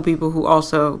know a couple people who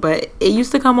also, but it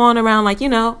used to come on around like,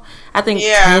 I think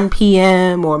 10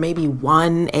 p.m. or maybe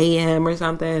 1 a.m. or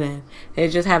something. And they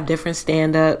just have different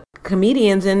stand-up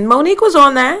comedians. And Monique was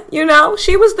on that,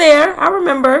 she was there. I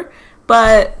remember.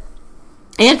 But...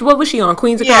 And what was she on?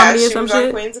 Queens of Comedy or some shit?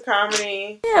 On Queens of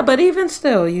Comedy. Yeah, but even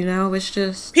still, it's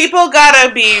just people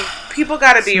gotta be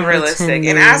realistic.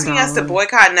 And asking us to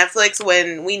boycott Netflix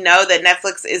when we know that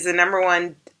Netflix is the number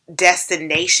one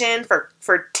destination for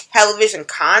television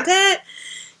content,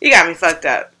 you got me fucked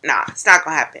up. Nah, it's not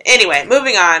gonna happen. Anyway,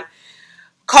 moving on.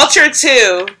 Culture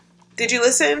 2. Did you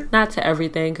listen? Not to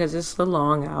everything because it's a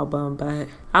long album, but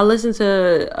I listened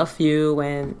to a few,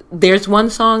 and there's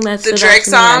one song that's the Drake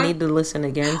song. I need to listen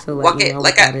again to let you know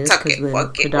what that is because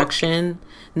the production.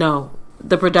 No,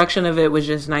 the production of it was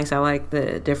just nice. I like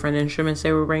the different instruments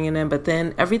they were bringing in, but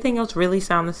then everything else really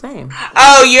sounded the same.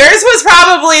 Oh, yours was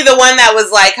probably the one that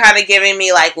was like kind of giving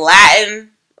me like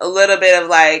Latin, a little bit of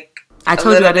like. I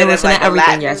told you I didn't listen to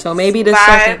everything yet, so maybe the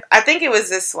second. I think it was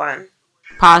this one.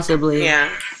 Possibly. Yeah.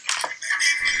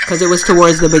 Because it was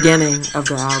towards the beginning of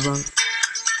the album.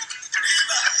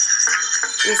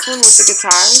 This one with the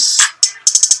guitars?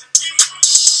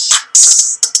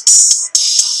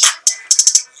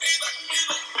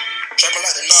 Trapping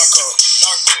like the narco.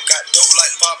 Got dope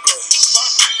like Pablo.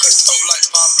 Cut dope like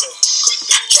Pablo.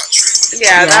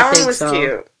 Yeah, that one was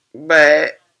cute.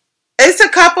 But it's a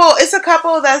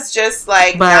couple that's just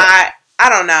like not, I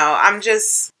don't know.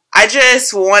 I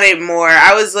just wanted more.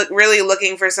 I was really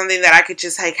looking for something that I could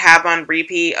just like have on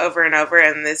repeat over and over,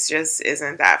 and this just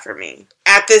isn't that for me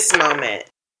at this moment.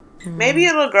 Maybe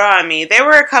it'll grow on me. There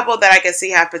were a couple that I could see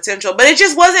have potential, but it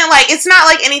just wasn't like, it's not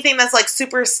like anything that's like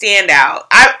super standout.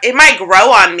 It might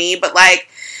grow on me, but like,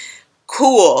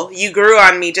 cool, you grew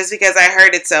on me just because I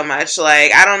heard it so much.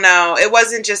 Like, I don't know. It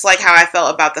wasn't just like how I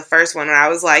felt about the first one when I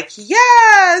was like,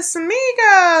 yes,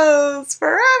 Amigos,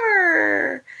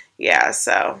 forever. Yeah,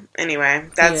 so anyway,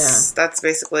 that's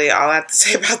basically all I have to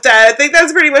say about that. I think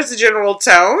that's pretty much the general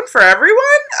tone for everyone.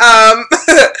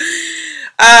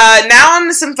 Now on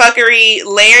to some fuckery.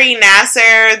 Larry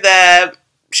Nassar, the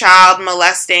child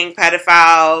molesting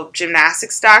pedophile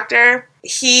gymnastics doctor,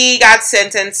 he got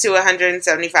sentenced to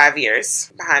 175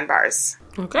 years behind bars.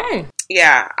 Okay.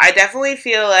 Yeah, I definitely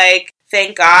feel like,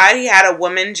 thank God he had a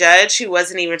woman judge who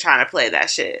wasn't even trying to play that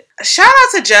shit. Shout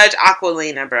out to Judge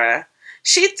Aquilina, bruh.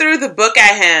 She threw the book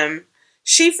at him.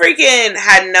 She freaking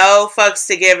had no fucks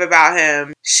to give about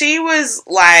him. She was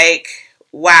like,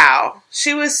 wow.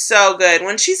 She was so good.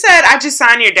 When she said, I just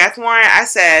signed your death warrant, I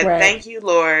said, Thank you,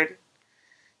 Lord.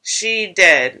 She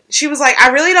did. She was like,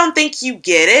 I really don't think you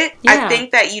get it. Yeah. I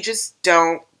think that you just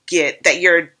don't get that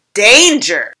you're a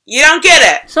danger. You don't get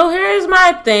it. So here's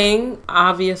my thing.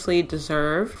 Obviously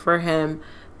deserved for him.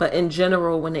 But in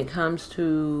general, when it comes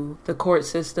to the court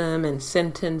system and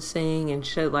sentencing and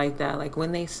shit like that, like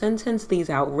when they sentence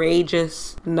these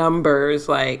outrageous numbers,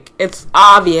 like it's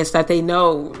obvious that they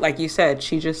know, like you said,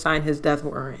 she just signed his death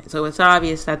warrant. So it's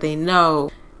obvious that they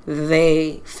know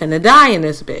they finna die in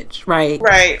this bitch, right?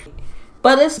 Right.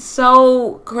 But it's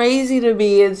so crazy to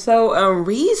me and so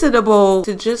unreasonable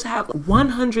to just have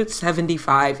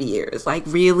 175 years. Like,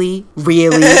 really?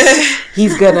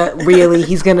 He's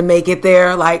gonna make it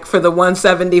there, like, for the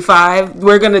 175?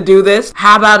 We're gonna do this?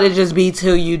 How about it just be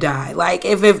till you die? Like,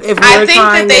 if we're I think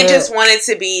that they just want it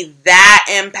to be that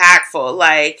impactful.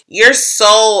 Like, your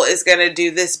soul is gonna do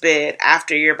this bit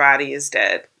after your body is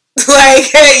dead.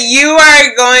 Like, you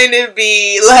are going to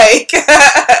be, like...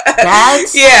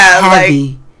 That's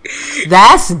heavy. Like,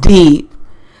 that's deep.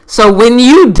 So when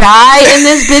you die in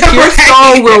this bitch, your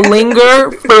soul will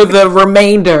linger for the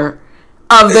remainder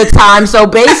of the time. So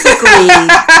basically,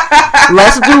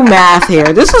 let's do math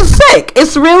here. This is sick.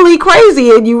 It's really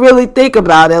crazy, and you really think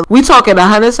about it. We talking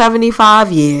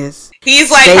 175 years.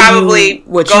 He's, like, probably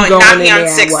going knocking on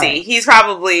 60. What? He's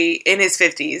probably in his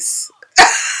 50s.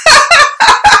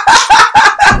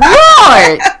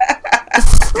 Lord,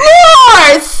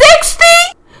 60?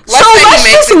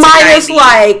 Let's just minus 90.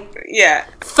 Like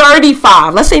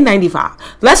 35. Let's say 95.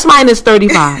 Let's minus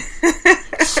 35.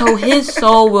 So his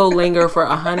soul will linger for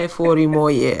 140 more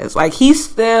years. Like, he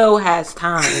still has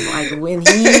time. Like, when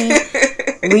he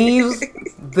leaves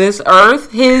this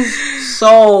earth, his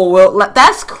soul will...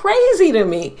 That's crazy to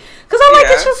me. Because I'm like,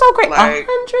 it's just so great. Like,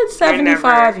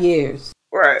 175 years.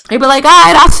 Right. He'd be like, all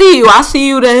right, I'll see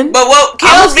you then. But what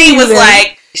killed me was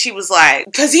like, she was like,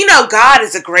 because you know God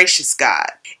is a gracious God.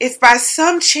 If by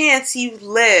some chance you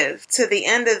live to the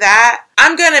end of that,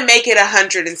 I'm going to make it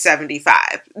 175.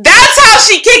 That's how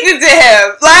she kicked it to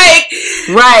him. Like.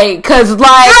 Right, because, like,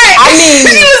 right. I mean.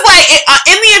 She was like,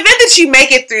 in the event that you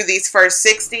make it through these first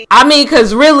 60. I mean,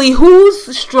 because really,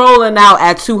 who's strolling out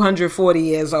at 240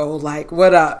 years old? Like,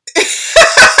 what up?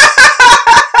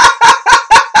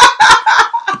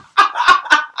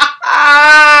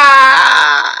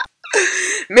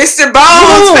 Mr.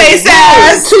 Bones face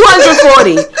ass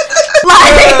 240. Like,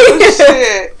 oh,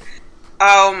 shit.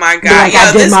 Oh my god. Like,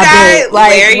 yo, this guy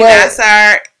like, Larry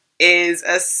Nassar is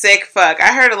a sick fuck.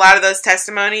 I heard a lot of those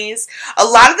testimonies. A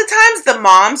lot of the times the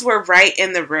moms were right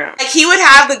in the room. Like, he would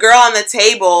have the girl on the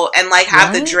table and like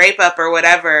have the drape up or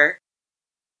whatever.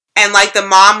 And like the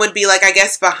mom would be like, I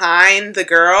guess behind the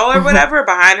girl or whatever,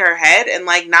 behind her head, and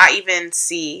like not even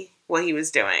see what he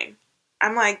was doing.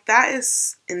 I'm like, that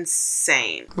is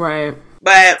insane. Right.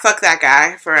 But fuck that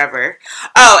guy forever.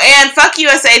 Oh, and fuck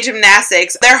USA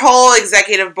Gymnastics. Their whole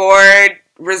executive board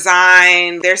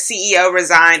resigned. Their CEO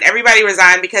resigned. Everybody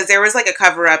resigned because there was like a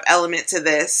cover-up element to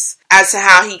this as to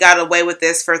how he got away with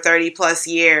this for 30 plus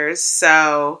years.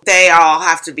 So they all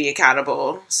have to be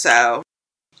accountable. So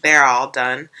they're all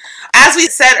done. As we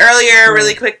said earlier,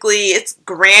 really quickly, it's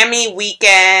Grammy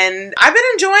weekend. I've been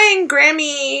enjoying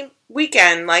Grammy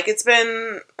weekend. Like, it's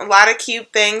been a lot of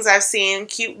cute things I've seen,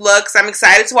 cute looks. I'm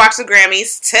excited to watch the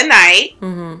Grammys tonight.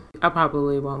 I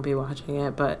probably won't be watching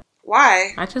it, but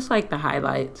why? I just like the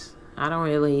highlights. I don't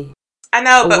really. I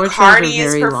know, but Cardi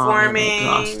is performing.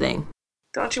 Exhausting.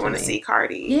 Don't you want to see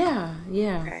Cardi? Yeah.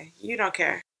 Okay, you don't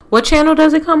care. What channel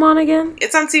does it come on again?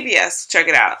 It's on CBS. Check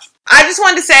it out. I just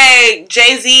wanted to say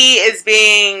Jay-Z is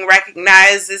being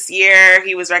recognized this year.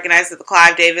 He was recognized at the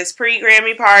Clive Davis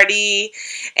pre-Grammy party.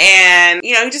 And,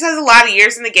 you know, he just has a lot of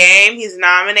years in the game. He's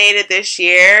nominated this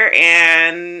year.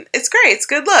 And it's great. It's a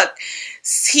good look.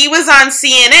 He was on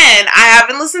CNN. I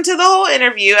haven't listened to the whole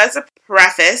interview as a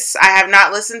preface. I have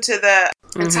not listened to the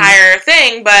entire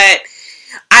thing. But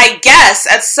I guess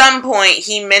at some point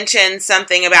he mentioned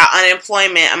something about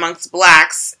unemployment amongst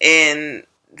blacks in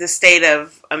the state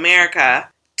of America.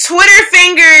 Twitter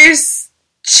fingers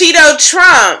Cheeto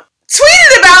Trump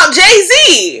tweeted about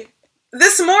Jay-Z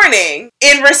this morning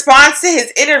in response to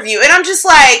his interview. And I'm just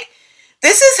like,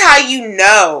 this is how you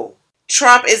know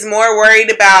Trump is more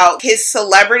worried about his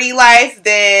celebrity life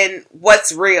than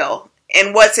what's real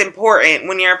and what's important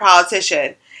when you're a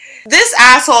politician. This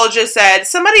asshole just said,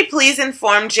 somebody please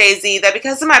inform Jay-Z that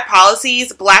because of my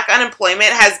policies, black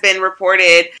unemployment has been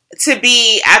reported to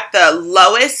be at the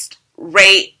lowest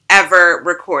rate ever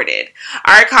recorded.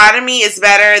 Our economy is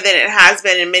better than it has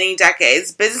been in many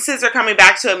decades. Businesses are coming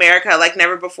back to America like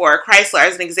never before. Chrysler,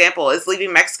 as an example, is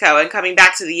leaving Mexico and coming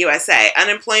back to the USA.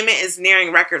 Unemployment is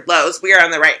nearing record lows. We are on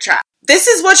the right track. This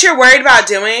is what you're worried about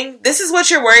doing? This is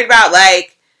what you're worried about,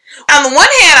 like, on the one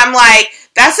hand, I'm like,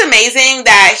 that's amazing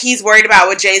that he's worried about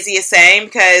what Jay-Z is saying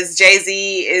because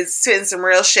Jay-Z is spitting some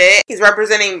real shit. He's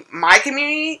representing my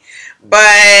community.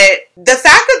 But the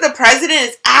fact that the president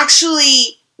is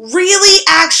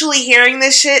really hearing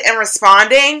this shit and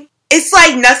responding, it's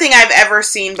like nothing I've ever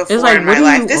seen before in my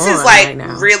life. This is like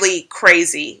really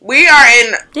crazy. We are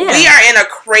in a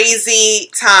crazy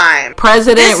time.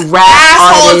 President, rap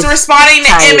asshole is artist responding to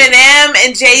Eminem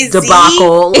and Jay-Z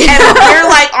debacle, and we're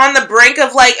like on the brink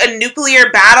of like a nuclear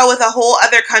battle with a whole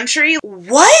other country.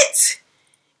 What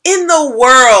in the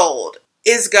world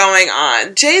is going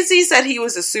on? Jay-Z said he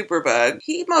was a superbug.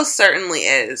 He most certainly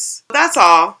is. That's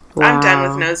all. Wow. I'm done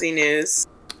with nosy news.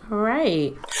 All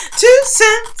right. 2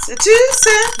 cents, 2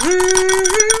 cents, 2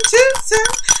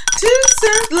 cents, 2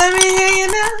 cents. Let me hear you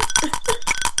now.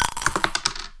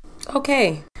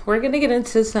 Okay, we're gonna get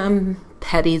into some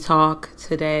petty talk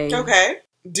today. Okay,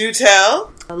 do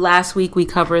tell. Last week we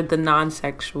covered the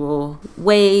non-sexual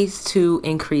ways to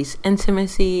increase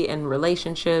intimacy in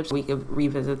relationships. We could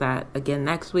revisit that again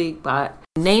next week, but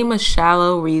name a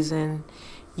shallow reason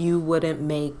you wouldn't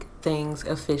make things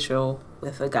official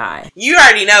with a guy. You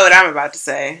already know what I'm about to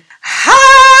say.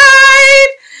 Hide.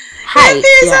 If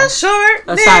he's a short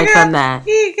aside nigga, from that,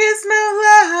 he gets no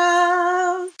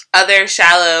love. Other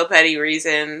shallow, petty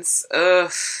reasons.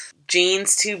 Ugh.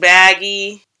 Jeans too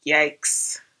baggy.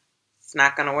 Yikes. It's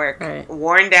not gonna work. Right.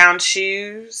 Worn down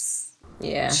shoes.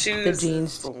 Yeah. Shoes. The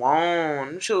jeans.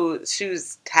 Worn.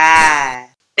 Shoes tied.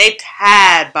 They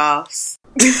tied, boss.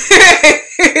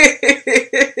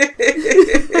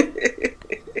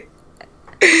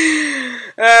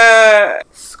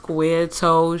 Square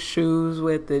toe shoes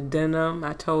with the denim.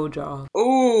 I told y'all.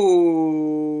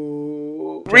 Ooh.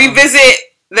 Revisit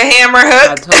the hammer I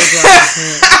hook. told y'all.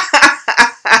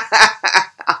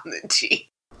 On the G.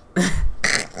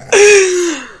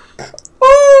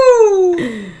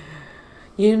 Ooh.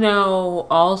 You know,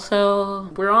 also,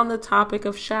 we're on the topic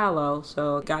of shallow,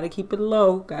 so gotta keep it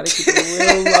low. Gotta keep it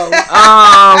real low.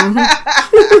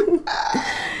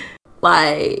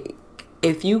 Like,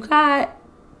 if you got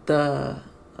the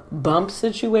bump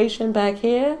situation back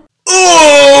here,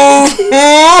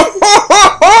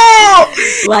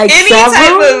 like any several,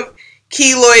 type of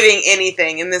keloiding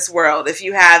anything in this world, if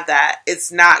you have that,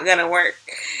 it's not gonna work.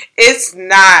 It's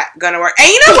not gonna work. And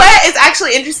you know what? It's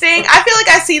actually interesting. I feel like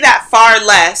I see that far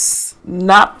less.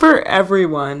 not for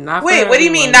everyone. Wait, what do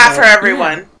you mean not for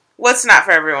everyone? Yeah. What's not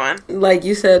for everyone? Like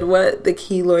you said, what the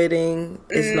keloiding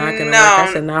is not going to work.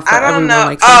 I said not for everyone. I don't know.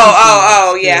 Like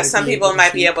Yeah. Some people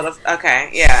might be able to. Okay,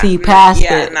 yeah. See past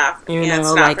it. It's not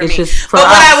like for it's me. just. For but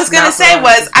us, what I was going to say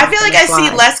was, I feel like I fly.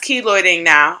 see less keloiding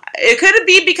now. It could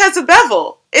be because of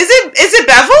Bevel. Is it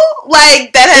Bevel?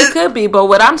 Like that has. It could be, but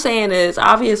what I'm saying is,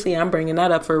 obviously, I'm bringing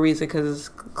that up for a reason because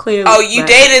clearly. Oh, you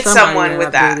dated someone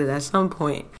with that at some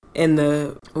point in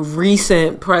the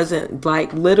recent present,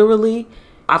 like literally.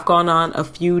 I've gone on a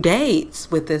few dates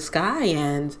with this guy,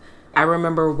 and I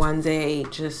remember one day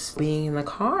just being in the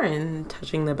car and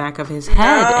touching the back of his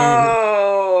head and,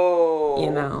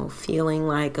 feeling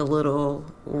like a little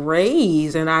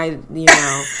raise. And I didn't want to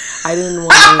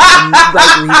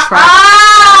retract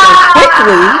so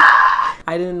quickly.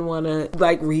 I didn't want to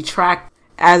retract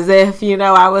as if,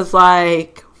 I was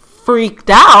freaked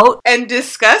out and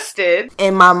disgusted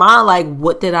in my mind.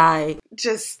 What did I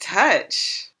just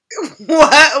touch?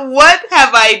 What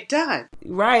have I done?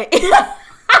 Right. It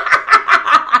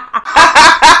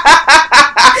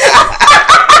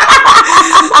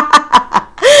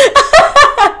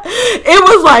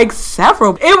was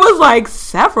several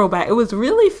back. It was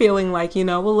really feeling like, a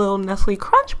little Nestle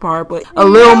Crunch bar, but a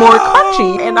little more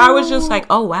crunchy. And I was just like,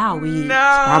 oh wow, it's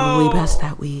probably best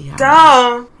that we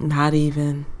don't. Not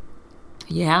even.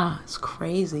 Yeah, it's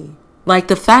crazy. Like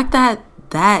the fact that's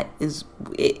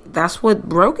what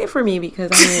broke it for me,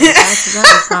 because you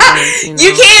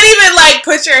can't even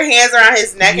put your hands around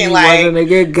his neck and wasn't a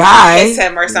good guy. Kiss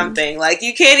him or something.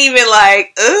 You can't even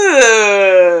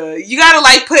you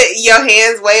gotta put your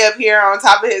hands way up here on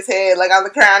top of his head, on the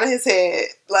crown of his head,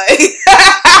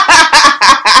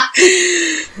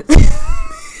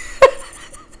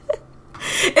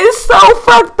 It's so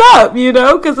fucked up,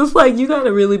 because it's you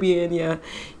gotta really be in your,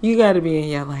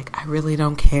 I really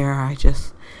don't care.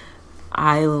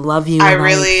 I love you. I and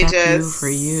really I just you for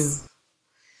you.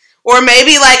 Or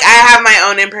maybe I have my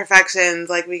own imperfections.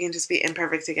 We can just be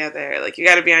imperfect together. You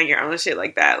gotta be on your own shit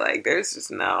like that. There's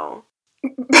just no.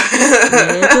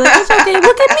 It's okay.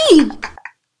 Look at me.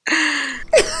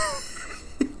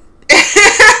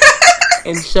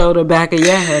 And show the back of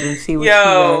your head and see what you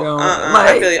got going.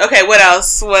 I feel you. Okay, what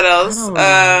else?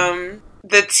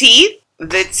 The teeth.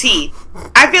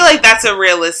 I feel like that's a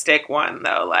realistic one,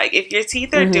 though. If your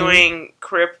teeth are doing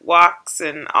crip walks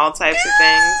and all types of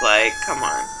things, come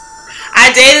on.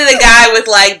 I dated a guy with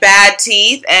bad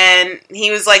teeth, and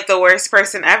he was the worst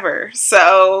person ever.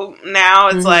 So now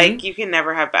it's you can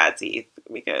never have bad teeth,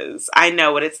 because I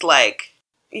know what it's like.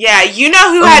 Yeah, you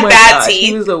know who had bad teeth.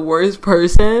 He was the worst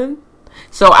person.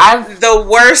 So the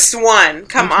worst one.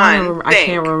 Come on. I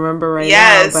can't remember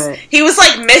now. But he was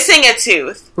missing a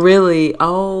tooth. Really?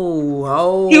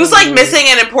 Oh. He was missing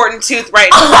an important tooth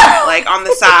right on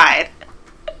the side.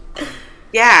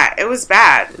 Yeah, it was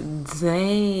bad.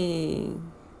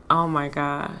 Dang. Oh my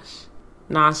gosh.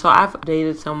 Nah, so I've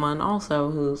dated someone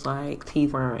also whose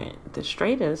teeth weren't the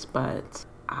straightest, but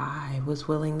I was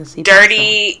willing to see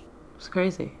dirty. It was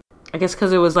crazy. I guess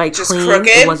because it was just clean. Crooked.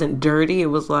 It wasn't dirty. It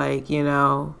was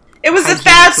It was a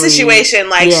fab situation.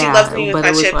 She loves me with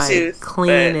my chipped tooth.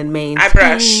 Clean and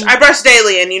maintained. I brush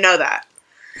daily, and you know that.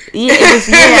 Yeah,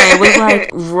 it was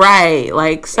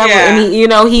right, several,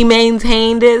 and he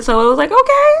maintained it, so it was okay.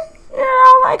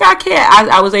 I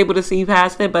can't. I was able to see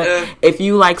past it, but if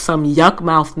you some yuck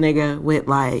mouth nigga with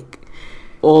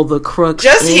all the crooks.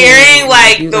 Just hearing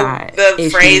the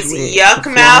phrase "yuck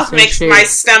mouth" makes my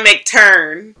stomach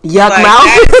turn. Yuck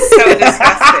mouth. That's so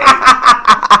disgusting.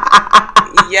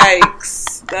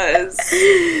 Yikes! That is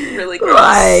really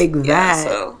gross.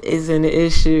 That is an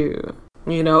issue.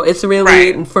 It's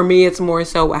really for me. It's more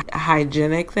so a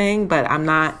hygienic thing, but I'm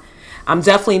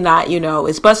definitely not,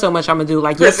 it's but so much I'm gonna do.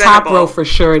 Your top row for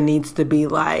sure needs to be you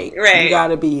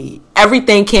gotta be,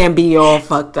 everything can't be all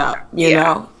fucked up, you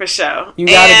know? For sure. You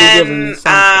gotta be giving me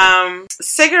something.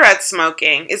 cigarette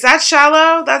smoking. Is that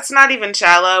shallow? That's not even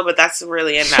shallow, but that's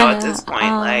really a no at this point.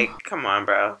 Like, come on,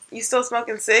 bro. You still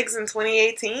smoking cigs in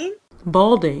 2018?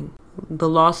 Balding. The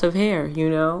loss of hair, you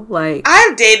know? Like,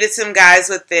 I've dated some guys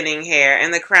with thinning hair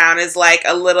and the crown is like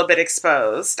a little bit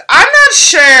exposed. I'm not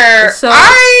sure. So,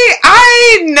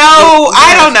 I know.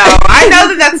 I don't know. I know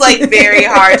that that's like very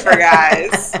hard for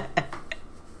guys.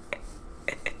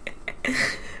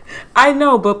 I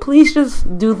know, but please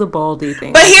just do the baldy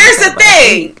thing. But here's the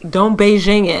thing. Don't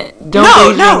Beijing it.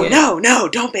 No,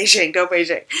 don't Beijing.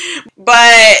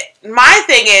 But my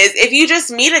thing is, if you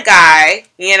just meet a guy,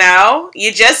 you know,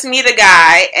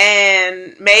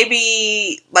 and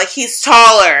maybe like he's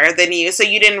taller than you, so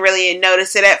you didn't really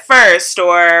notice it at first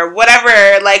or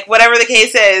whatever, like whatever the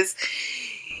case is.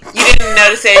 You didn't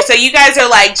notice it. So you guys are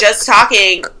like just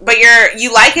talking, but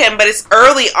you like him, but it's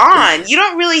early on. You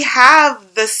don't really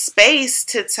have the space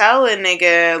to tell a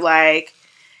nigga like,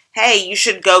 hey, you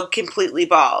should go completely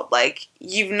bald. Like,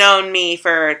 you've known me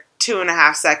for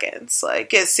 2.5 seconds. Like,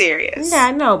 get serious. Yeah,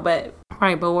 I know, but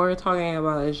right, but what we're talking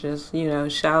about is just, you know,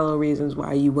 shallow reasons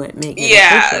why you wouldn't make it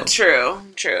official.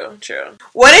 True.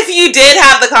 What if you did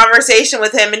have the conversation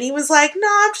with him and he was like, no,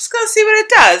 I'm just going to see what it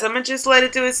does. I'm going to just let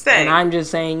it do its thing. And I'm just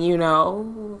saying, you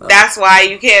know. That's why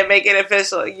you can't make it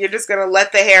official. You're just going to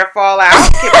let the hair fall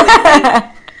out completely.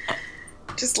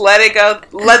 Just let it go.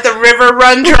 Let the river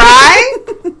run dry.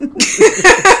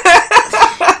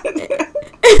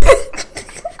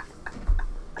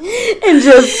 And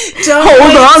just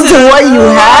hold on to what you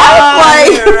have.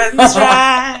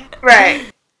 Like,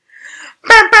 right.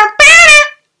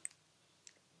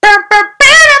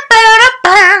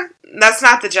 That's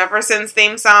not the Jeffersons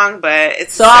theme song, but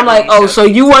it's so I'm like, oh, so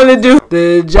you want to do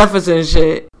the Jefferson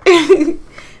shit.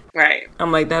 Right.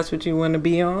 I'm like, that's what you want to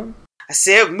be on? I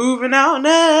said moving on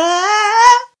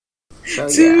up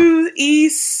to the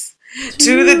east,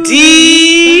 to the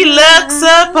deluxe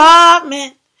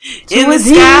apartment in the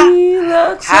sky.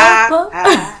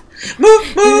 High.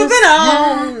 Moving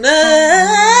on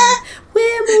up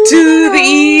to the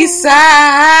east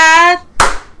side.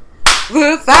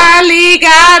 We finally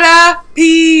got a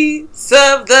piece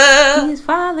of the. He's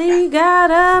finally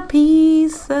got a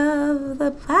piece of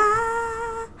the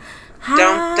pie.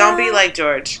 Don't be like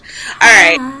George. All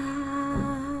right.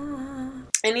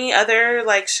 Any other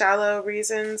like shallow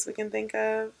reasons we can think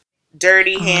of?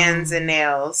 Dirty hands and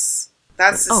nails.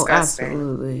 That's disgusting. Oh,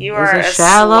 absolutely. You are a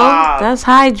shallow. slob. That's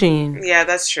hygiene. Yeah,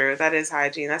 that's true. That is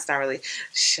hygiene. That's not really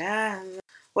shallow.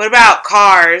 What about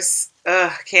cars?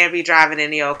 Ugh, can't be driving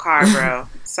any old car, bro.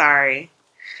 Sorry.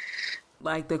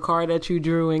 Like the car that you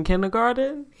drew in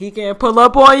kindergarten? He can't pull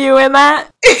up on you in that?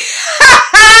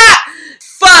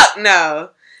 Fuck no.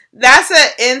 That's an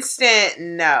instant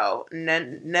no. No.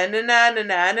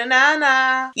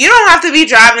 You don't have to be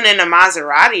driving in a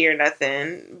Maserati or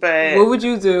nothing, but... What would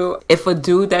you do if a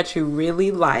dude that you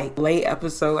really like, late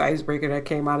episode icebreaker that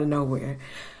came out of nowhere,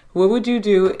 what would you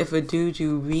do if a dude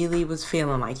you really was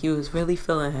feeling, like you was really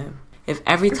feeling him, if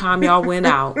every time y'all went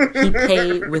out, he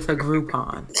paid with a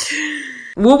Groupon?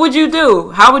 What would you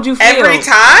do? How would you feel? Every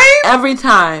time? Every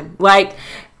time. Like,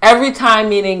 every time,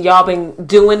 meaning y'all been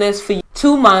doing this for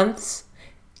 2 months.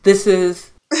 This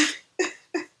is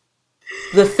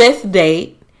the 5th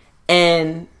date.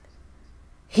 And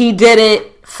he did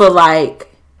it for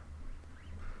like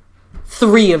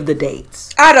 3 of the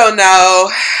dates. I don't know.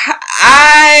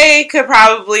 I could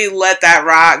probably let that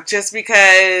rock just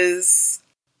because,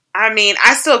 I mean,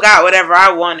 I still got whatever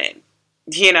I wanted,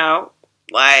 you know?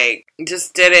 Like,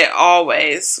 just did it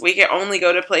always. We could only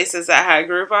go to places that had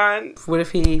Groupon. What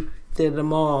if he did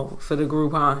them all for the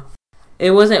Groupon?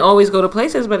 It wasn't always go to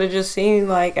places, but it just seemed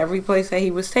like every place that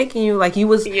he was taking you, like you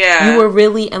were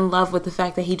really in love with the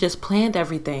fact that he just planned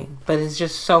everything. But it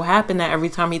just so happened that every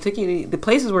time he took you, the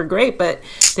places were great, but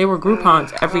they were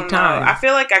Groupons every time. I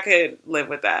feel like I could live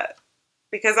with that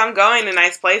because I'm going to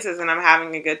nice places and I'm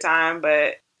having a good time.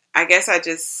 But I guess I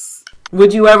just.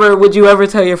 Would you ever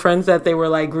tell your friends that they were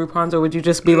like Groupons, or would you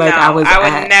just be like, I would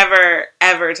never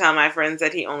ever tell my friends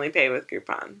that he only paid with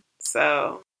Groupon.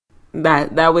 So.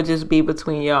 That would just be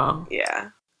between y'all. Yeah.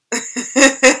 Okay.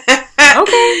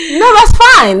 No,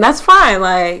 that's fine.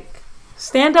 Like,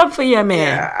 stand up for your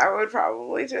man. Yeah, I would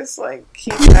probably just like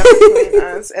keep that between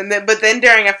us. But then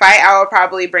during a fight, I would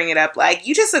probably bring it up like,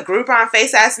 you just a Groupon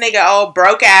face ass nigga, old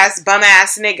broke ass bum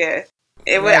ass nigga.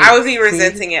 I would be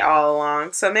resenting it all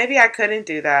along. So maybe I couldn't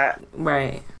do that.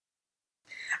 Right.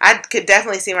 I could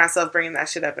definitely see myself bringing that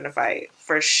shit up in a fight.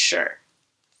 For sure.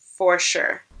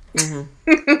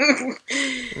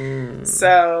 Mm-hmm.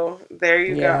 So there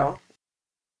you go.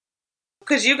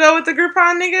 Could you go with the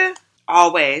Groupon nigga?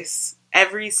 Always.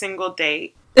 every single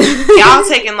date. Y'all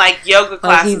taking like yoga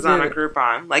classes on a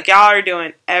Groupon. Like y'all are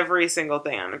doing every single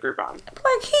thing on a Groupon.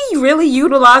 Like he really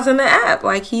utilizing the app.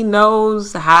 Like he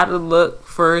knows how to look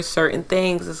for certain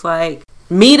things. It's like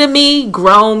me to me,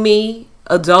 grown me,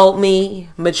 adult me,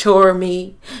 mature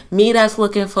me that's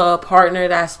looking for a partner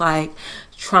that's like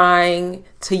trying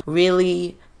to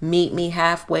really meet me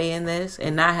halfway in this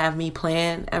and not have me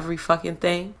plan every fucking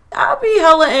thing. I'll be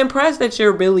hella impressed that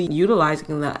you're really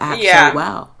utilizing the app so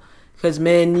well. Because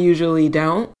men usually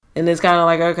don't. And it's kind of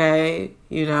like, okay,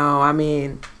 you know, I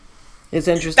mean, it's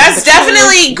interesting. That's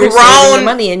definitely grown. You're saving your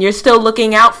money and you're still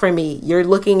looking out for me. You're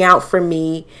looking out for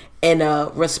me in a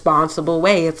responsible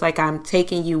way. It's like I'm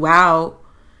taking you out.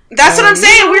 That's what I'm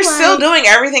saying. We're still doing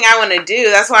everything I want to do.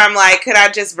 That's why I'm like, could I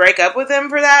just break up with him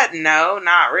for that? No,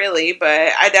 not really.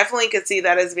 But I definitely could see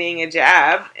that as being a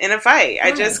jab in a fight.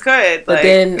 I just could. But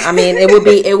then, I mean, it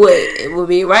would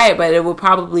be right. But it would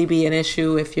probably be an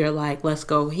issue if you're like, let's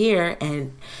go here,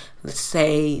 and let's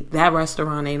say that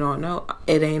restaurant ain't on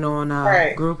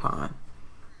Groupon.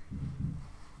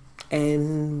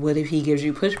 And what if he gives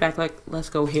you pushback? Like, let's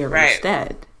go here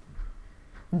instead.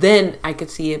 Then I could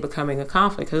see it becoming a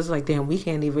conflict because it's like, damn, we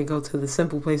can't even go to the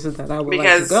simple places that I would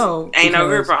like to go. Ain't no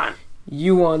Groupon.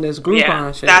 You on this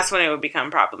Groupon shit. That's when it would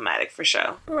become problematic for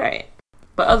sure. Right.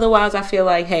 But otherwise, I feel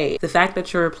like, hey, the fact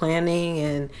that you're planning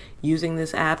and using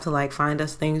this app to like find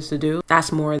us things to do,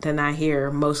 that's more than I hear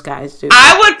most guys do.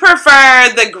 I would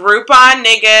prefer the Groupon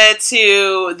nigga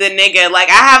to the nigga. Like,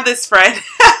 I have this friend,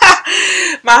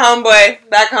 my homeboy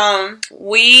back home.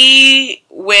 We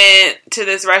went to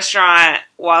this restaurant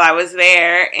while I was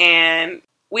there, and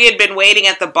we had been waiting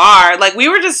at the bar. Like, we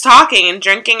were just talking and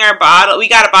drinking our bottle. We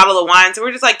got a bottle of wine, so we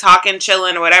were just like talking,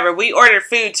 chilling, or whatever. We ordered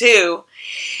food too.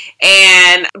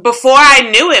 And before I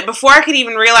knew it, before I could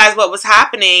even realize what was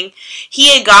happening,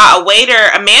 he had got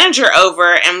a manager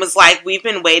over and was like, we've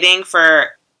been waiting for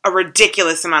a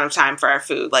ridiculous amount of time for our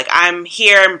food. Like, I'm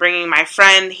here, I'm bringing my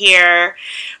friend here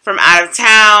from out of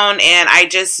town, and I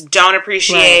just don't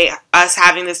appreciate us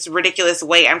having this ridiculous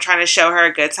wait. I'm trying to show her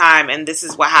a good time, and this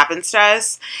is what happens to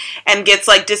us. And gets,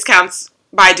 like, discounts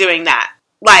by doing that.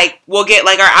 Like, we'll get,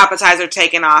 like, our appetizer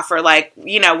taken off or, like,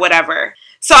 you know, whatever.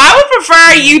 So I would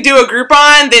prefer you do a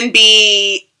Groupon than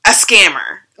be a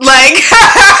scammer. Like,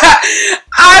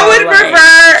 I would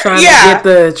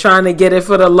prefer, trying to get it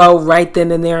for the low right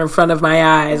then and there in front of my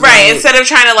eyes. Right, like, instead of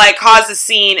trying to, like, cause a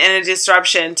scene and a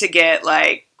disruption to get,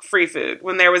 like, free food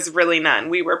when there was really none.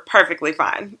 We were perfectly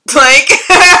fine. Like,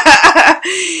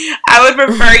 I would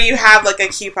prefer you have, like, a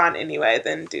coupon anyway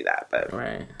than do that. But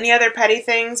any other petty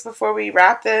things before we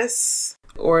wrap this?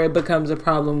 Or it becomes a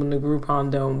problem when the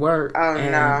Groupon don't work. Oh,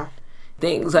 no.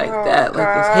 Things like that. Like,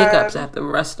 there's hiccups at the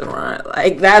restaurant.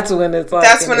 Like, that's when it's like...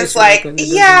 That's when it's like,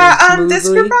 this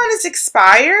Groupon is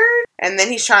expired. And then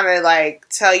he's trying to, like,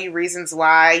 tell you reasons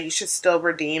why you should still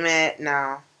redeem it.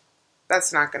 No.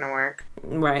 That's not going to work.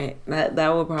 Right. That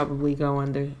will probably go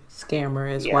under scammer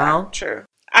as well. True.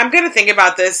 I'm going to think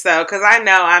about this, though, because I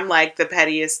know I'm, like, the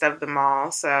pettiest of them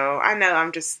all. So I know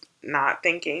I'm just not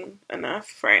thinking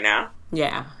enough right now.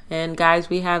 Yeah. And guys,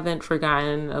 we haven't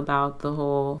forgotten about the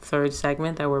whole third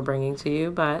segment that we're bringing to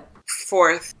you, but...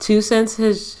 Fourth. 2 Cents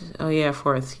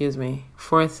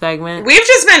fourth segment. We've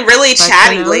just been really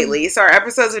chatty lately, so our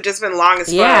episodes have just been long as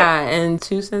fuck. Yeah, and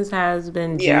 2 Cents has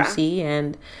been juicy,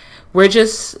 and we're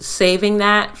just saving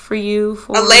that for you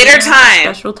for a later time.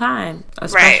 A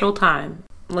special time.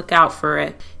 Look out for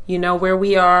it. You know where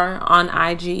we are on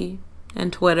IG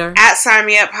and Twitter. At Sign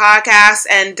Me Up Podcast.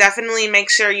 And definitely make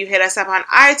sure you hit us up on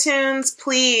iTunes.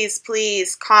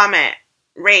 Please comment,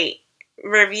 rate,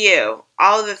 review,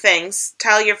 all of the things.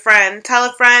 Tell your friend, tell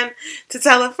a friend to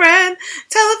tell a friend,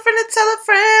 tell a friend to tell a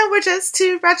friend. We're just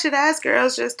two ratchet ass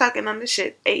girls just talking on the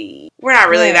shit. Ay. We're not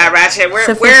really that ratchet. We're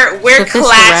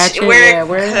clatchet.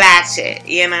 We're clatchet,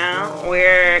 you know?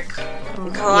 We're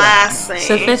classy.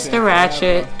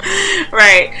 Sophistiratchet.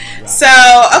 Right. So,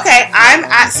 okay, I'm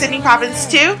at Sydney Poppins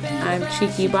too. I'm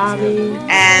Cheeky Bobby.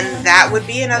 And that would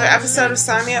be another episode of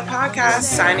Sign Me Up Podcast,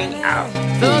 signing out.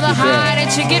 Feel the high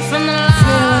that you get from the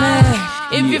line.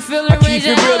 If you feel it, I keep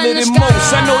it realer than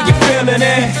most. I know you're feeling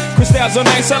it. Crystals are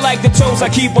nice, I like the toes, I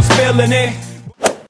keep on spilling it.